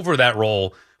taken over that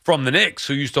role from the Knicks,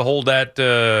 who used to hold that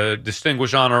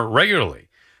distinguished honor regularly.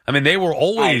 They were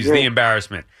always the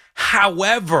embarrassment.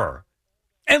 However,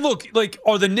 and look,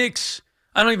 are the Knicks,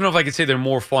 I don't even know if I could say they're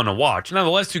more fun to watch. Now, the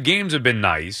last two games have been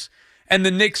nice, and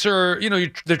the Knicks are,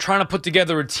 they're trying to put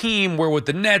together a team where with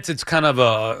the Nets, it's kind of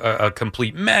a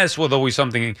complete mess with always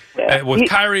something with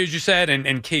Kyrie, as you said, and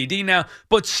KD now.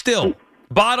 But still,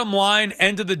 bottom line,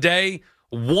 end of the day,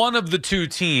 one of the two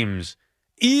teams,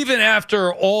 even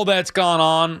after all that's gone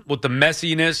on with the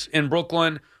messiness in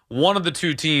Brooklyn, one of the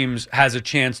two teams has a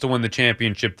chance to win the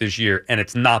championship this year, and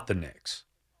it's not the Knicks.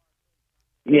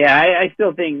 Yeah, I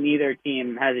still think neither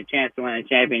team has a chance to win a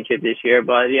championship this year.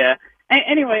 But, yeah.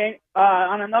 Anyway,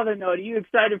 on another note, are you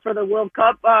excited for the World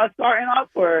Cup starting up?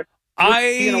 Or are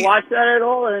you going to watch that at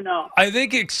all or no? I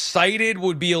think excited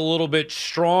would be a little bit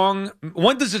strong.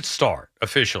 When does it start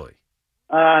officially?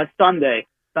 Sunday.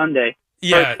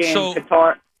 Yeah, First game, so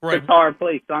Qatar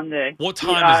plays Sunday. What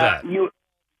time is that?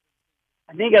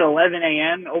 I think at 11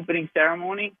 a.m. opening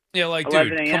ceremony. Yeah,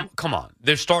 dude, come on.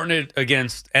 They're starting it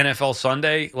against NFL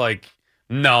Sunday.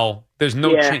 No, there's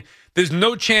no chance. There's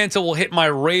no chance it will hit my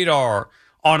radar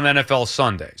on an NFL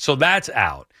Sunday. So that's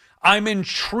out. I'm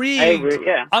intrigued. I agree,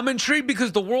 yeah. I'm intrigued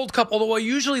because the World Cup, although I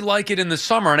usually like it in the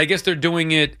summer, and I guess they're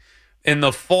doing it in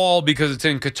the fall because it's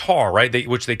in Qatar, right?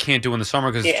 Which they can't do in the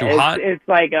summer because it's too hot. It's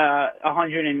like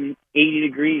 180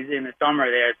 degrees in the summer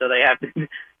there, so they have to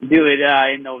do it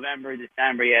in November,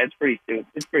 December. Yeah, it's pretty stupid.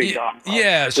 It's pretty dumb.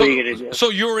 Yeah, so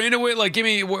you're into it? Give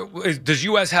me, does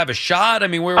U.S. have a shot?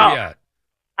 Where are we at?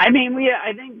 I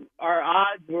think our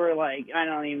odds were I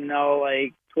don't even know,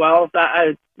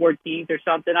 12th, 14th or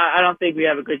something. I don't think we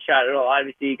have a good shot at all.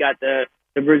 Obviously, you got the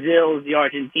Brazils, the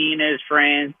Argentinas,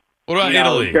 France. What about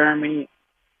Italy? Germany.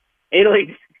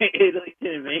 Italy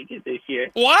didn't make it this year.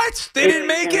 What? They didn't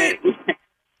make it?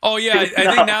 Oh yeah, I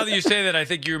think now that you say that, I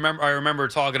think I remember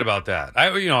talking about that.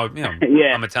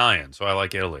 I'm Italian, so I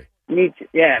like Italy. Me too.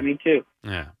 Yeah, me too.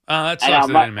 Yeah, that sucks.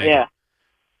 They didn't make it.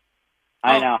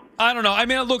 I know. I don't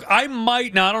know. Look, I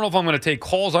might now. I don't know if I'm going to take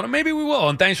calls on it. Maybe we will.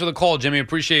 And thanks for the call, Jimmy.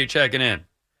 Appreciate you checking in.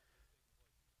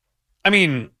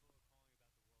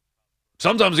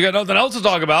 Sometimes we got nothing else to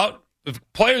talk about. If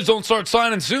players don't start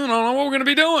signing soon, I don't know what we're going to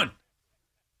be doing.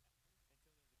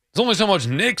 There's only so much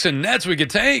Knicks and Nets we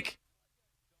could take.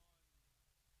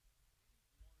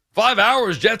 5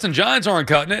 hours, Jets and Giants aren't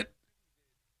cutting it.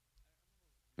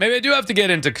 Maybe I do have to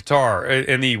get into Qatar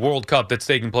in the World Cup that's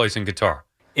taking place in Qatar.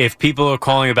 If people are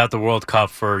calling about the World Cup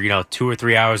for 2 or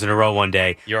 3 hours in a row one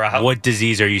day, you're out. What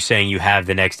disease are you saying you have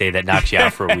the next day that knocks you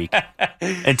out for a week?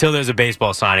 Until there's a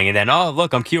baseball signing, and then, oh,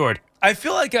 look, I'm cured. I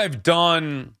feel like I've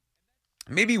done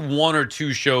maybe one or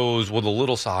two shows with a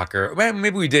little soccer.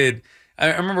 Maybe we did.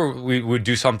 I remember we would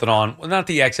do something on, well, not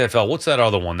the XFL. What's that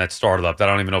other one that started up that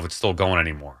I don't even know if it's still going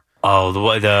anymore? Oh,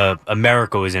 the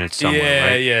America was in it somewhere,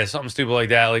 right? Yeah, something stupid like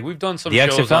that. Like, we've done some the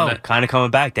shows on that. XFL kind of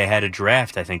coming back. They had a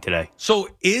draft, I think, today. So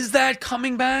is that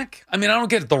coming back? I mean, I don't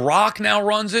get it. The Rock now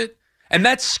runs it, and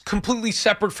that's completely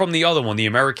separate from the other one, the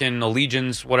American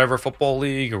Allegiance, whatever, Football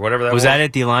League or whatever that was. Was that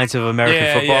it, the Alliance of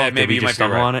American Football? Yeah, maybe you might be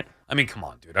right. On it? I mean, come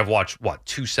on, dude. I've watched,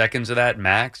 2 seconds of that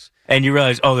max? And you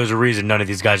realize, there's a reason none of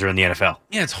these guys are in the NFL.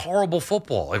 Yeah, it's horrible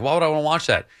football. Like, why would I want to watch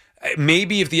that?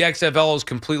 Maybe if the XFL is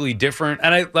completely different,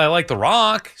 and I like The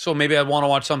Rock, so maybe I'd want to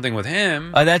watch something with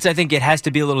him. I think it has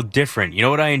to be a little different. You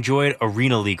know what I enjoyed?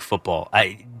 Arena League football.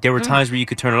 There were times where you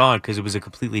could turn it on because it was a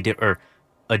completely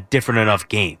a different enough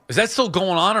game. Is that still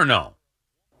going on or no?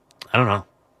 I don't know.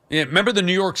 Yeah, remember the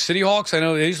New York City Hawks? I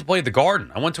know they used to play at the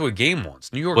Garden. I went to a game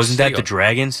once. New York Wasn't City that the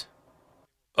Dragons?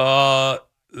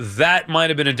 That might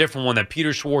have been a different one that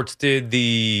Peter Schwartz did.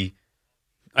 He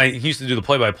used to do the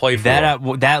play-by-play for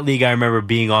that league. I remember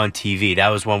being on TV. That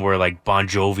was one where like Bon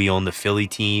Jovi owned the Philly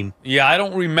team. Yeah, I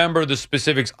don't remember the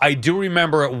specifics. I do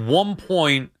remember at one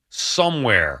point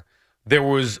somewhere there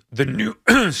was the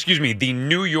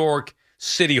New York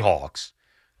City Hawks.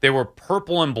 They were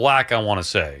purple and black, I want to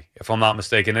say, if I'm not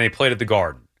mistaken. And they played at the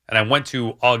Garden, and I went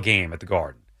to a game at the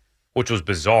Garden, which was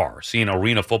bizarre, seeing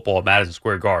arena football at Madison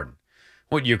Square Garden.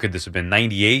 What year could this have been?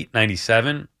 98,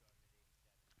 97?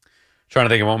 Trying to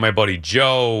think about my buddy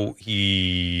Joe. Does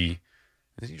he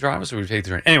drive us or we take the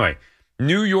train? Anyway,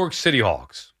 New York City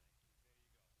Hawks.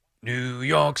 New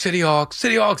York City Hawks.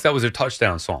 City Hawks, that was their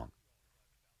touchdown song.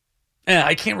 And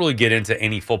I can't really get into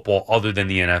any football other than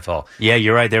the NFL. Yeah,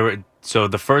 you're right. So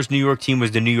the first New York team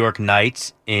was the New York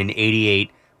Knights in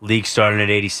 88. League started at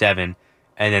 87.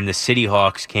 And then the City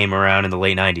Hawks came around in the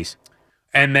late 90s.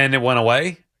 And then it went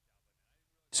away?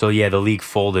 So, yeah, the league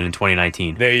folded in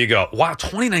 2019. There you go. Wow,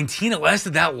 2019, it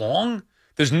lasted that long?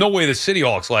 There's no way the City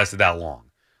Hawks lasted that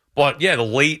long. But, yeah, the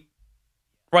late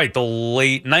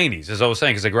 90s, as I was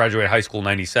saying, because I graduated high school in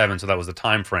 97, so that was the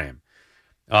time frame.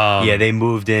 Yeah, they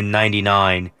moved in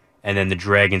 99, and then the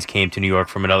Dragons came to New York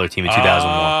from another team in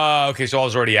 2001. Okay, so I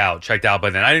was already checked out by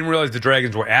then. I didn't realize the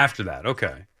Dragons were after that.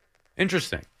 Okay.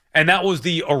 Interesting. And that was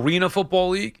the Arena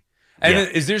Football League? And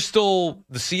is there still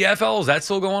the CFL? Is that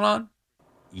still going on?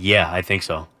 Yeah, I think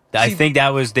so. I think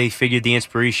they figured the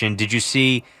inspiration. Did you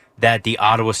see that the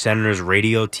Ottawa Senators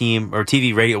radio team, or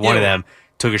TV radio, one of them,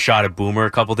 took a shot at Boomer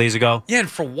a couple days ago? Yeah, and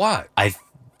for what? I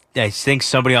think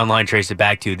somebody online traced it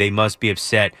back to. They must be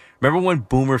upset. Remember when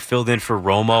Boomer filled in for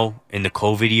Romo in the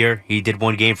COVID year? He did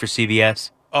one game for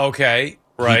CBS. Okay,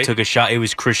 right. He took a shot. It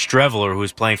was Chris Streveler who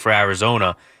was playing for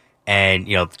Arizona, and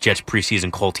Jets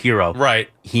preseason Colt hero. Right.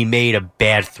 He made a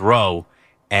bad throw.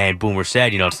 And Boomer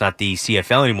said, it's not the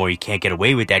CFL anymore. You can't get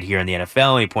away with that here in the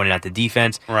NFL. And he pointed out the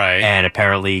defense. Right. And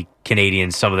apparently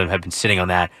Canadians, some of them have been sitting on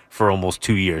that for almost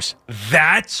 2 years.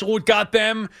 That's what got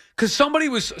them? Because somebody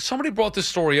brought this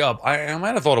story up. I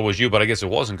might have thought it was you, but I guess it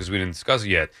wasn't because we didn't discuss it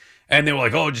yet. And they were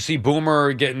like, did you see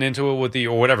Boomer getting into it with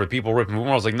or whatever, people ripping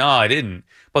Boomer? I was like, nah, I didn't.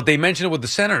 But they mentioned it with the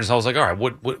Senators. I was like, all right,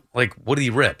 what did he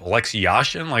rip? Alexi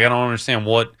Yashin? Like, I don't understand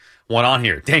what went on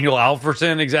here. Daniel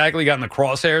Alfredsson exactly got in the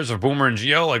crosshairs of Boomer and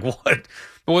Gio. Like,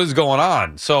 what is going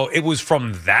on? So it was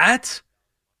from that?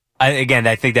 I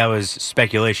think that was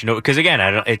speculation. Because, again,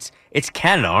 it's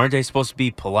Canada. Aren't they supposed to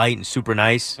be polite and super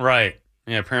nice? Right.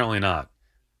 Yeah, apparently not.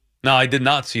 No, I did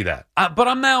not see that. But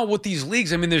I'm now with these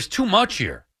leagues. I mean, there's too much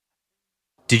here.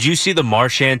 Did you see the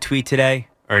Marchand tweet today?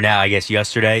 Or now, I guess,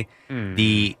 yesterday?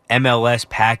 The MLS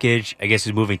package, I guess,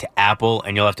 is moving to Apple,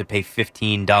 and you'll have to pay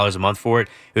 $15 a month for it.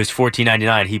 It was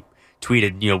 $14.99. He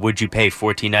tweeted, would you pay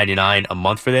 $14.99 a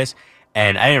month for this?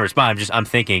 And I didn't respond. I'm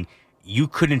thinking, you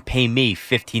couldn't pay me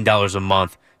 $15 a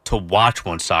month to watch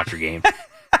one soccer game.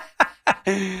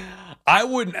 I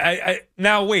wouldn't.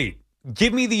 Now, wait.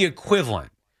 Give me the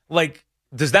equivalent. Like,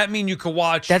 does that mean you could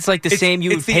watch? That's like the same you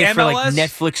would pay for like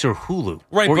Netflix or Hulu,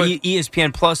 right? Or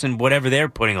ESPN Plus and whatever they're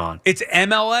putting on. It's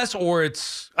MLS or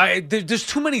it's there's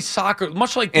too many soccer.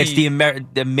 Much like it's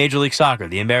the Major League Soccer,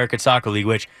 the American Soccer League,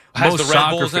 which has most the Red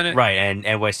Bulls in it, right? And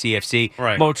NYCFC.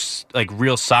 Right. Most like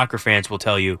real soccer fans will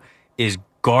tell you is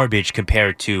garbage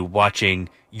compared to watching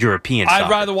European soccer. I'd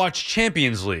rather watch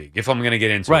Champions League if I'm going to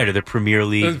get into it. Or the Premier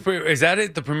League. Is that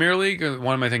it? The Premier League? Or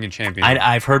what am I thinking? Champions League?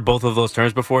 I've heard both of those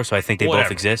terms before, so I think they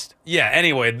both exist. Yeah,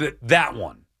 anyway, that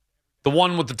one. The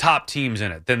one with the top teams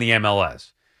in it, then the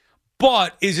MLS.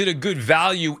 But is it a good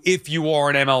value if you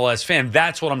are an MLS fan?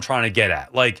 That's what I'm trying to get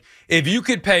at. Like, if you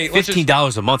could pay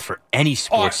 $15 a month for any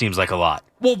sport seems like a lot.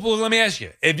 Well, let me ask you.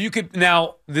 If you could,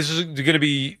 now, this is going to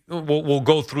be, we'll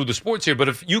go through the sports here, but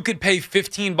if you could pay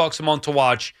 $15 a month to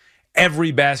watch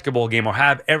every basketball game or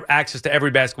have access to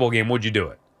every basketball game, would you do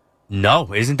it?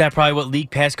 No. Isn't that probably what League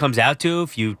Pass comes out to?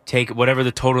 If you take whatever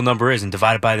the total number is and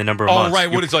divide it by the number of months. Oh, right.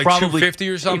 What, it's like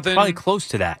 $250 or something? Probably close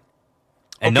to that.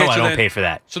 And okay, no, so I don't then, pay for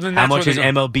that. So then how that's much is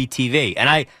MLB TV? And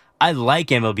I like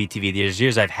MLB TV. There's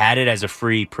years I've had it as a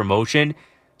free promotion.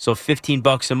 So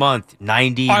 $15 a month,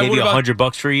 90, right, maybe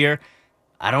 $100 for a year.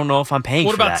 I don't know if I'm paying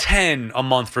for that. What about 10 a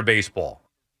month for baseball?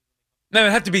 No,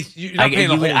 it'd have to be. You're not paying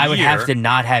the whole year. I would have to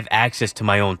not have access to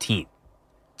my own team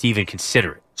to even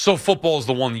consider it. So football is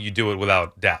the one that you do it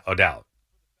without a doubt.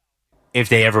 If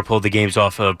they ever pulled the games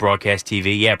off of broadcast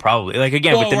TV, yeah, probably. Like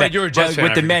again, with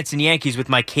the Mets and Yankees, with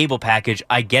my cable package,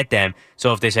 I get them.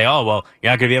 So if they say, "Oh, well, you're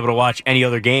not going to be able to watch any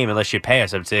other game unless you pay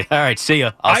us," I would say, "All right, see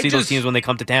ya. I'll see those teams when they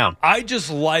come to town." I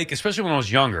just like, especially when I was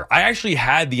younger. I actually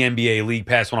had the NBA League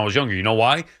Pass when I was younger. You know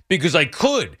why? Because I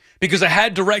could. Because I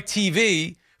had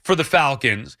DirecTV for the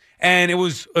Falcons, and it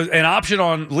was an option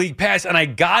on League Pass, and I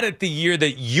got it the year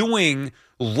that Ewing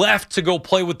left to go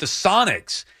play with the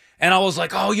Sonics. And I was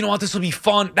like, oh, you know what? This will be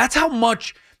fun. That's how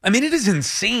much, I mean, it is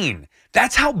insane.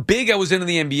 That's how big I was into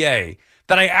the NBA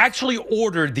that I actually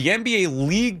ordered the NBA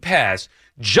League Pass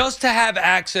just to have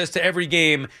access to every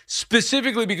game,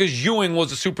 specifically because Ewing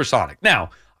was a Supersonic. Now,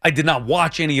 I did not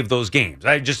watch any of those games.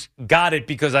 I just got it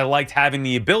because I liked having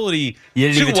the ability to You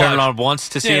didn't even turn it on once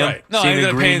to see him? Right. No, see him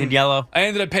in green and yellow? I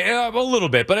ended up paying a little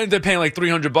bit, but I ended up paying like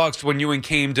 $300 when Ewing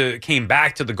came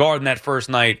back to the Garden that first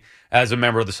night as a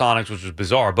member of the Sonics, which was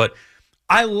bizarre. But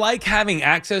I like having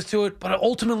access to it, but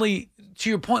ultimately, to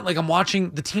your point, like I'm watching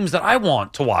the teams that I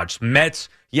want to watch. Mets,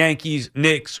 Yankees,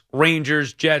 Knicks,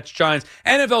 Rangers, Jets, Giants.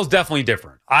 NFL's definitely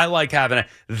different. I like having it.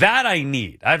 That I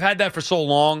need. I've had that for so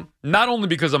long, not only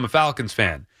because I'm a Falcons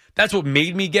fan. That's what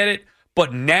made me get it,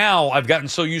 but now I've gotten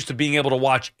so used to being able to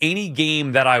watch any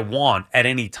game that I want at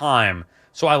any time.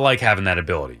 So I like having that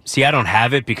ability. See, I don't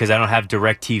have it because I don't have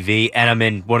DirecTV, and I'm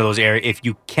in one of those areas. If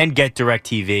you can get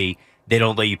DirecTV, they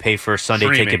don't let you pay for a Sunday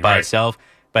ticket by itself.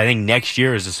 But I think next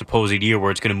year is a supposed year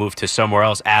where it's going to move to somewhere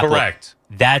else. Apple. Correct.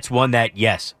 That's one that,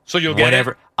 yes. So you'll get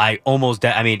it? I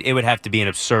mean, it would have to be an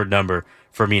absurd number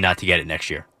for me not to get it next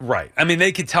year. Right. I mean,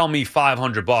 they could tell me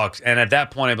 $500, and at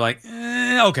that point, I'd be like,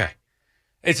 okay.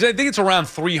 I think it's around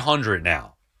 $300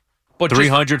 now. But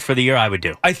 $300 for the year, I would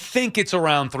do. I think it's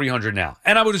around $300 now.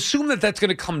 And I would assume that that's going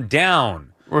to come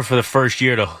down. Or for the first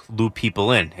year to loop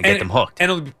people in and get them hooked.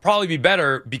 And it'll probably be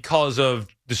better because of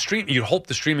the stream. You'd hope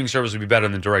the streaming service would be better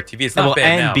than DirecTV. It's not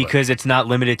bad now. And because it's not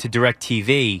limited to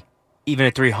DirecTV, even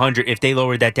at $300, if they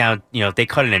lowered that down, if they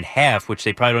cut it in half, which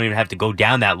they probably don't even have to go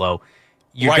down that low,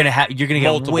 you're gonna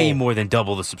get way more than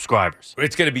double the subscribers.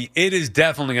 It is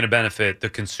definitely going to benefit the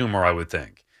consumer, I would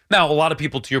think. Now, a lot of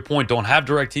people, to your point, don't have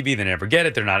DirecTV. They never get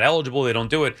it. They're not eligible. They don't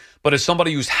do it. But as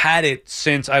somebody who's had it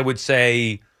since, I would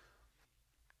say,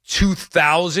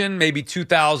 2000, maybe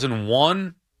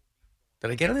 2001.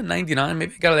 Did I get it in 99?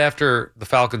 Maybe I got it after the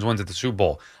Falcons went to the Super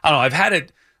Bowl. I don't know. I've had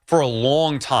it for a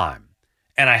long time.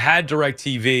 And I had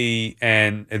DirecTV,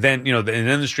 and then, and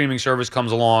then the streaming service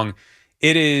comes along.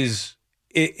 It is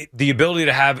the ability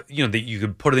to have, that you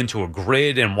could put it into a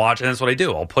grid and watch, and that's what I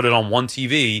do. I'll put it on one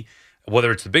TV,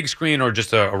 whether it's the big screen or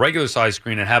just a regular size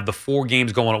screen, and have the 4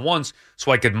 games going at once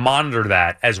so I could monitor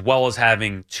that as well as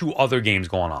having 2 other games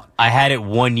going on. I had it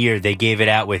one year. They gave it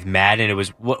out with Madden. It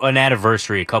was an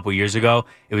anniversary a couple years ago.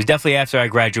 It was definitely after I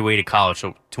graduated college,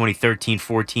 so 2013,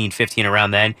 14, 15,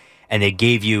 around then, and they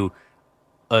gave you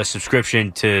a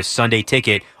subscription to Sunday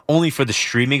Ticket only for the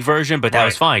streaming version, but that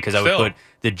was fine because I would put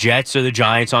the Jets or the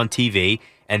Giants on TV,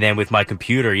 and then with my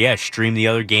computer, stream the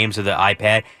other games of the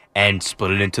iPad and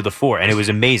split it into the 4, and it was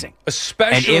amazing.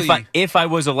 Especially, and if I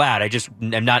was allowed, I just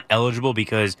am not eligible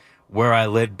because where I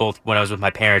lived, both when I was with my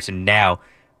parents and now,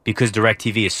 because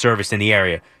DirecTV is serviced in the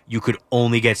area, you could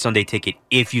only get Sunday Ticket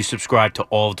if you subscribe to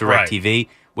all of DirecTV,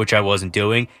 which I wasn't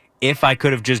doing. If I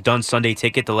could have just done Sunday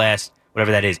Ticket the last,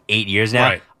 whatever that is, 8 years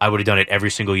now, I would have done it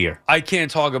every single year. I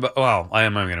can't talk about, well, I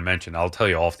am going to mention, I'll tell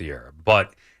you off the air.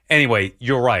 But anyway,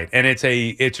 you're right. And it's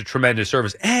a tremendous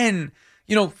service. And,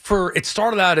 it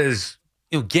started out as,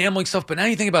 gambling stuff, but now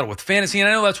you think about it with fantasy, and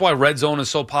I know that's why Red Zone is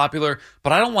so popular,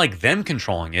 but I don't like them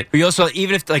controlling it. But you also,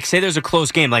 even if, say there's a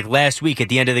close game, like last week at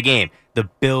the end of the game, the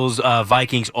Bills,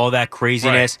 Vikings, all that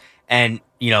craziness, and,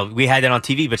 we had that on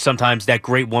TV, but sometimes that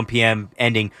great 1 p.m.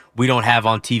 ending we don't have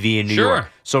on TV in New York.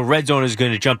 So Red Zone is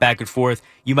going to jump back and forth.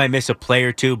 You might miss a play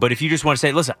or two, but if you just want to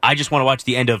say, listen, I just want to watch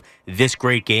the end of this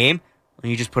great game,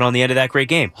 and you just put on the end of that great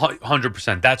game.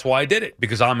 100%. That's why I did it,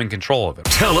 because I'm in control of it.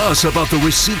 Tell us about the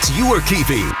receipts you are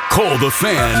keeping. Call the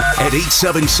Fan at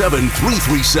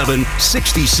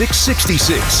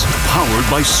 877-337-6666. Powered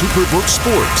by Superbook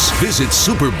Sports. Visit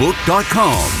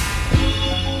superbook.com.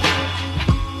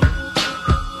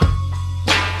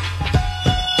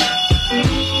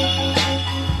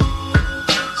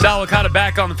 Sal Licata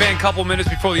back on the Fan. Couple minutes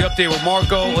before the update with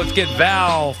Marco. Let's get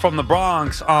Val from the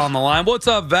Bronx on the line. What's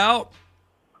up, Val?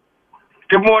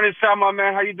 Good morning, Sal, my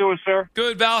man. How you doing, sir?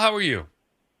 Good, Val. How are you?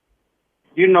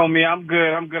 You know me. I'm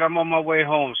good. I'm on my way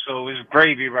home, so it's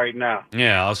gravy right now.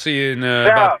 Yeah, I'll see you in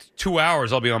about 2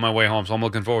 hours. I'll be on my way home, so I'm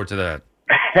looking forward to that.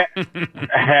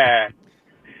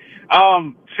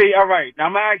 See, all right. Now,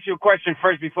 I'm going to ask you a question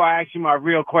first before I ask you my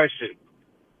real question.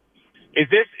 Is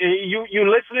this you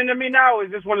listening to me now, or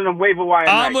is this one of them waiver wire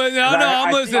nights?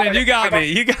 I'm listening. You got me.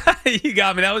 You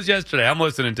got me. That was yesterday. I'm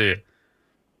listening to you.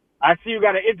 I see you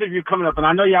got an interview coming up, and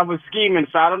I know y'all was scheming,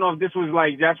 so I don't know if this was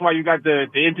like, that's why you got the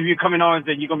interview coming on,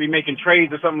 that you're going to be making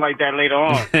trades or something like that later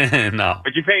on. No.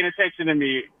 But you're paying attention to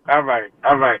me. All right.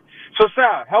 So,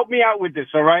 Sal, help me out with this,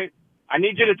 all right? I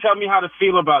need you to tell me how to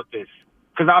feel about this,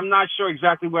 because I'm not sure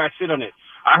exactly where I sit on it.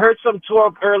 I heard some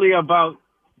talk earlier about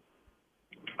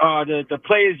the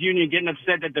players' union getting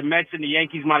upset that the Mets and the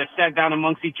Yankees might have sat down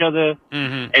amongst each other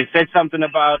and said something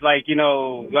about, like,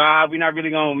 we're not really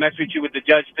going to mess with you with the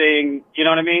Judge thing. You know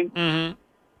what I mean? Mm-hmm.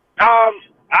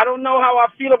 I don't know how I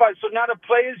feel about it. So now the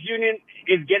players' union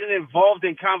is getting involved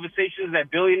in conversations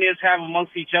that billionaires have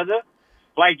amongst each other.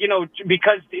 Like,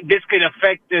 because this could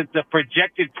affect the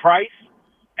projected price.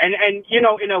 And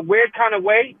in a weird kind of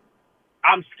way,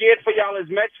 I'm scared for y'all as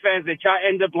Mets fans that y'all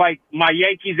end up like my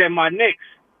Yankees and my Knicks,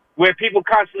 where people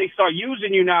constantly start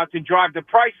using you now to drive the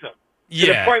price up. To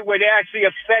the point where they're actually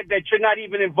upset that you're not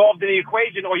even involved in the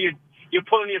equation, or you're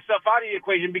pulling yourself out of the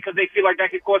equation because they feel like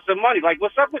that could cost some money. Like,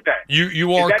 what's up with that?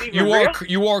 You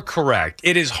are correct.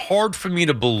 It is hard for me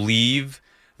to believe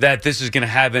that this is going to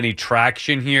have any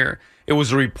traction here. It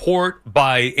was a report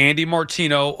by Andy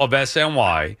Martino of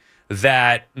SNY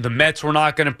that the Mets were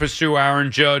not going to pursue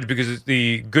Aaron Judge because of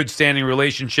the good standing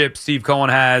relationship Steve Cohen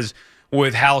has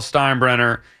with Hal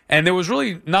Steinbrenner. And there was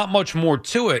really not much more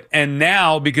to it. And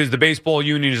now, because the baseball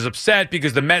union is upset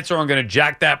because the Mets aren't going to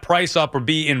jack that price up or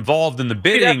be involved in the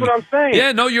bidding. See, that's what I'm saying.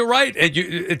 Yeah, no, you're right.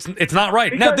 It's not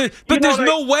right. Because, now, but there's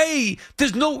no way.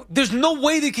 There's no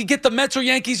way they could get the Mets or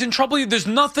Yankees in trouble. There's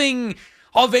nothing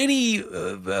of any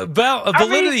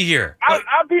validity here.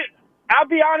 I'll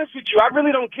be honest with you. I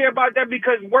really don't care about that,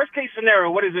 because worst case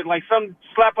scenario, what is it? Like some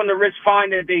slap on the wrist fine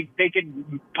that they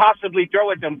could possibly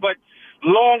throw at them. But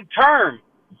long term,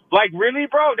 like, really,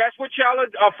 bro, that's what y'all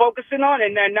are focusing on.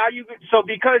 And then now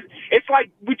because it's like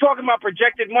we talking about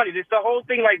projected money. It's the whole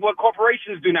thing like what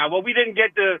corporations do now. Well, we didn't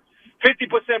get the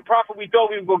 50% profit we thought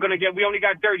we were going to get. We only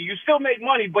got 30. You still made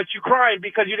money, but you're crying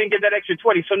because you didn't get that extra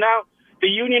 20. So now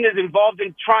the union is involved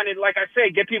in trying to, like I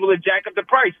say, get people to jack up the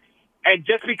price. And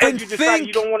just because you decide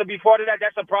you don't want to be part of that,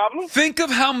 that's a problem? Think of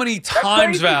how many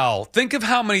times, Val. Think of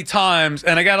how many times,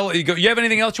 and I got to let you go. You have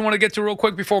anything else you want to get to real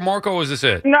quick before Marco, or is this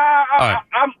it? Nah, right.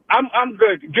 I'm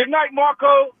good. Good night,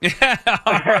 Marco. Yeah,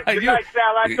 all right. Good night,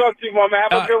 Sal. I'll talk to you, my man.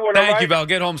 Have a good one, Thank you, Val.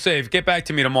 Get home safe. Get back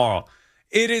to me tomorrow.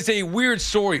 It is a weird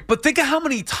story, but think of how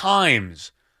many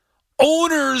times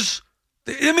owners,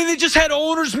 they just had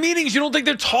owners' meetings. You don't think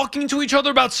they're talking to each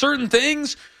other about certain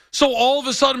things? So all of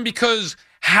a sudden, because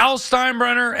Hal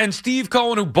Steinbrenner and Steve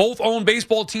Cohen, who both own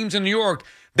baseball teams in New York,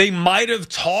 they might have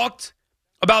talked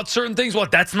about certain things. What,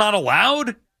 that's not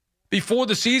allowed before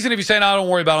the season? If you say, no, don't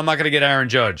worry about it, I'm not going to get Aaron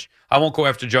Judge. I won't go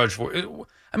after Judge for it.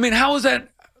 I mean, how is that?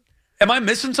 Am I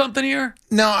missing something here?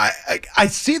 No, I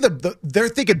see they're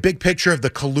thinking big picture of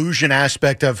the collusion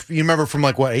aspect of, you remember from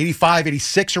 85,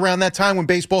 86 around that time when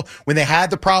they had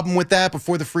the problem with that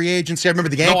before the free agency. I remember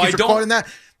the Yankees were caught in that.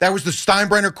 That was the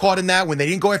Steinbrenner caught in that when they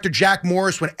didn't go after Jack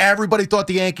Morris, when everybody thought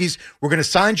the Yankees were going to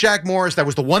sign Jack Morris. That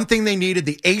was the one thing they needed,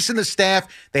 the ace in the staff.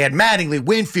 They had Mattingly,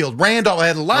 Winfield, Randolph. They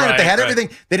had the lineup. They had everything.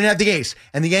 They didn't have the ace.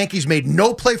 And the Yankees made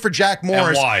no play for Jack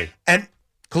Morris. And why? And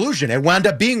collusion. It wound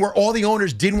up being where all the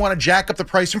owners didn't want to jack up the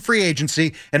price in free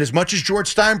agency. And as much as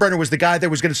George Steinbrenner was the guy that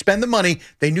was going to spend the money,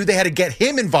 they knew they had to get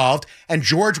him involved. And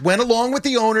George went along with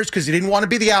the owners because he didn't want to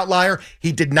be the outlier.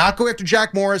 He did not go after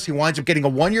Jack Morris. He winds up getting a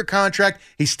one-year contract.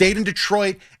 He stayed in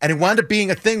Detroit. And it wound up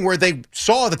being a thing where they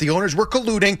saw that the owners were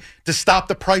colluding to stop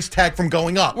the price tag from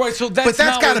going up. Right, so but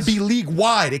that's got to be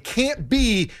league-wide. It can't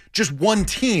be just one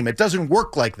team. It doesn't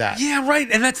work like that. Yeah, right.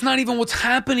 And that's not even what's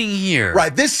happening here.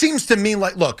 Right. This seems to me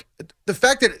like, look, the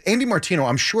fact that Andy Martino,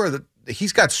 I'm sure that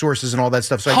he's got sources and all that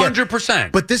stuff. So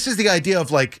 100%. But this is the idea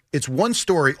of like, it's one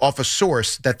story off a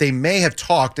source that they may have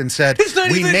talked and said,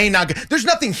 may not get. There's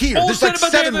nothing here. There's like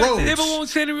 7 roads. They have a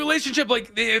long-standing relationship.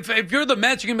 Like, if you're the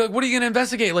Mets, you can be like, what are you going to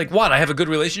investigate? Like, what? I have a good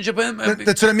relationship with him?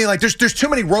 That's what I mean. Like, there's too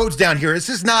many roads down here. This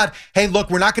is not, hey, look,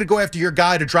 we're not going to go after your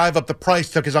guy to drive up the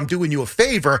price because I'm doing you a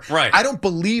favor. Right. I don't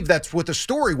believe that's what the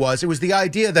story was. It was the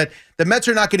idea that the Mets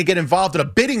are not going to get involved in a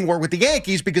bidding war with the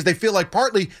Yankees because they feel like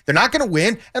partly they're not going to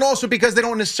win, and also because they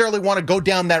don't necessarily want to go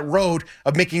down that road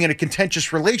of making it a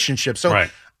contentious relationship. So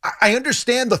I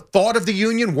understand the thought of the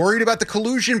union worried about the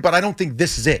collusion, but I don't think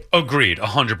this is it. Agreed,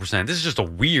 100%. This is just a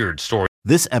weird story.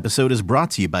 This episode is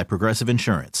brought to you by Progressive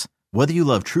Insurance. Whether you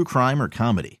love true crime or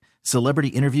comedy, celebrity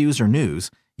interviews or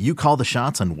news, you call the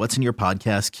shots on what's in your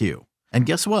podcast queue. And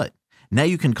guess what? Now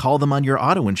you can call them on your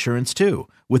auto insurance too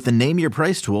with the Name Your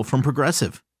Price tool from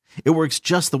Progressive. It works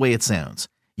just the way it sounds.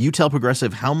 You tell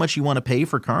Progressive how much you want to pay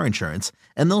for car insurance,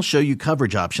 and they'll show you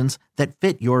coverage options that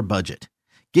fit your budget.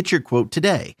 Get your quote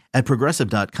today at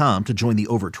Progressive.com to join the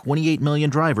over 28 million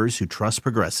drivers who trust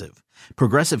Progressive.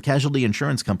 Progressive Casualty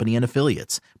Insurance Company and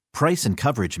Affiliates. Price and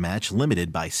coverage match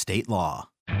limited by state law.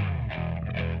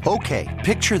 Okay,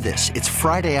 picture this. It's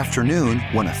Friday afternoon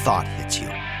when a thought hits you.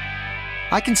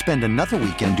 I can spend another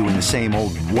weekend doing the same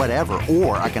old whatever,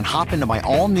 or I can hop into my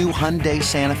all-new Hyundai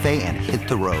Santa Fe and hit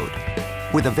the road.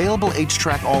 With available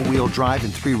H-Track all-wheel drive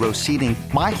and 3-row seating,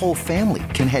 my whole family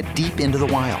can head deep into the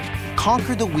wild.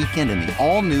 Conquer the weekend in the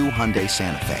all-new Hyundai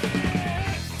Santa Fe.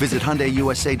 Visit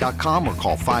HyundaiUSA.com or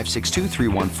call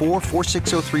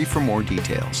 562-314-4603 for more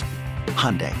details.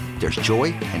 Hyundai, there's joy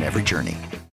in every journey.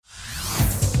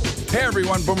 Hey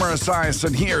everyone, Boomer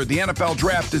Esiason here. The NFL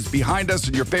Draft is behind us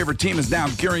and your favorite team is now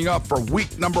gearing up for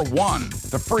week number 1.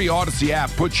 The free Odyssey app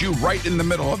puts you right in the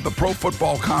middle of the pro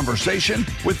football conversation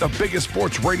with the biggest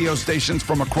sports radio stations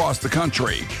from across the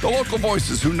country. The local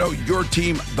voices who know your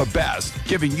team the best,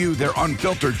 giving you their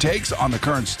unfiltered takes on the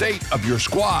current state of your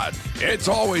squad. It's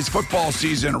always football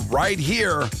season right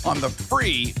here on the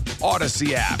free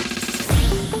Odyssey app.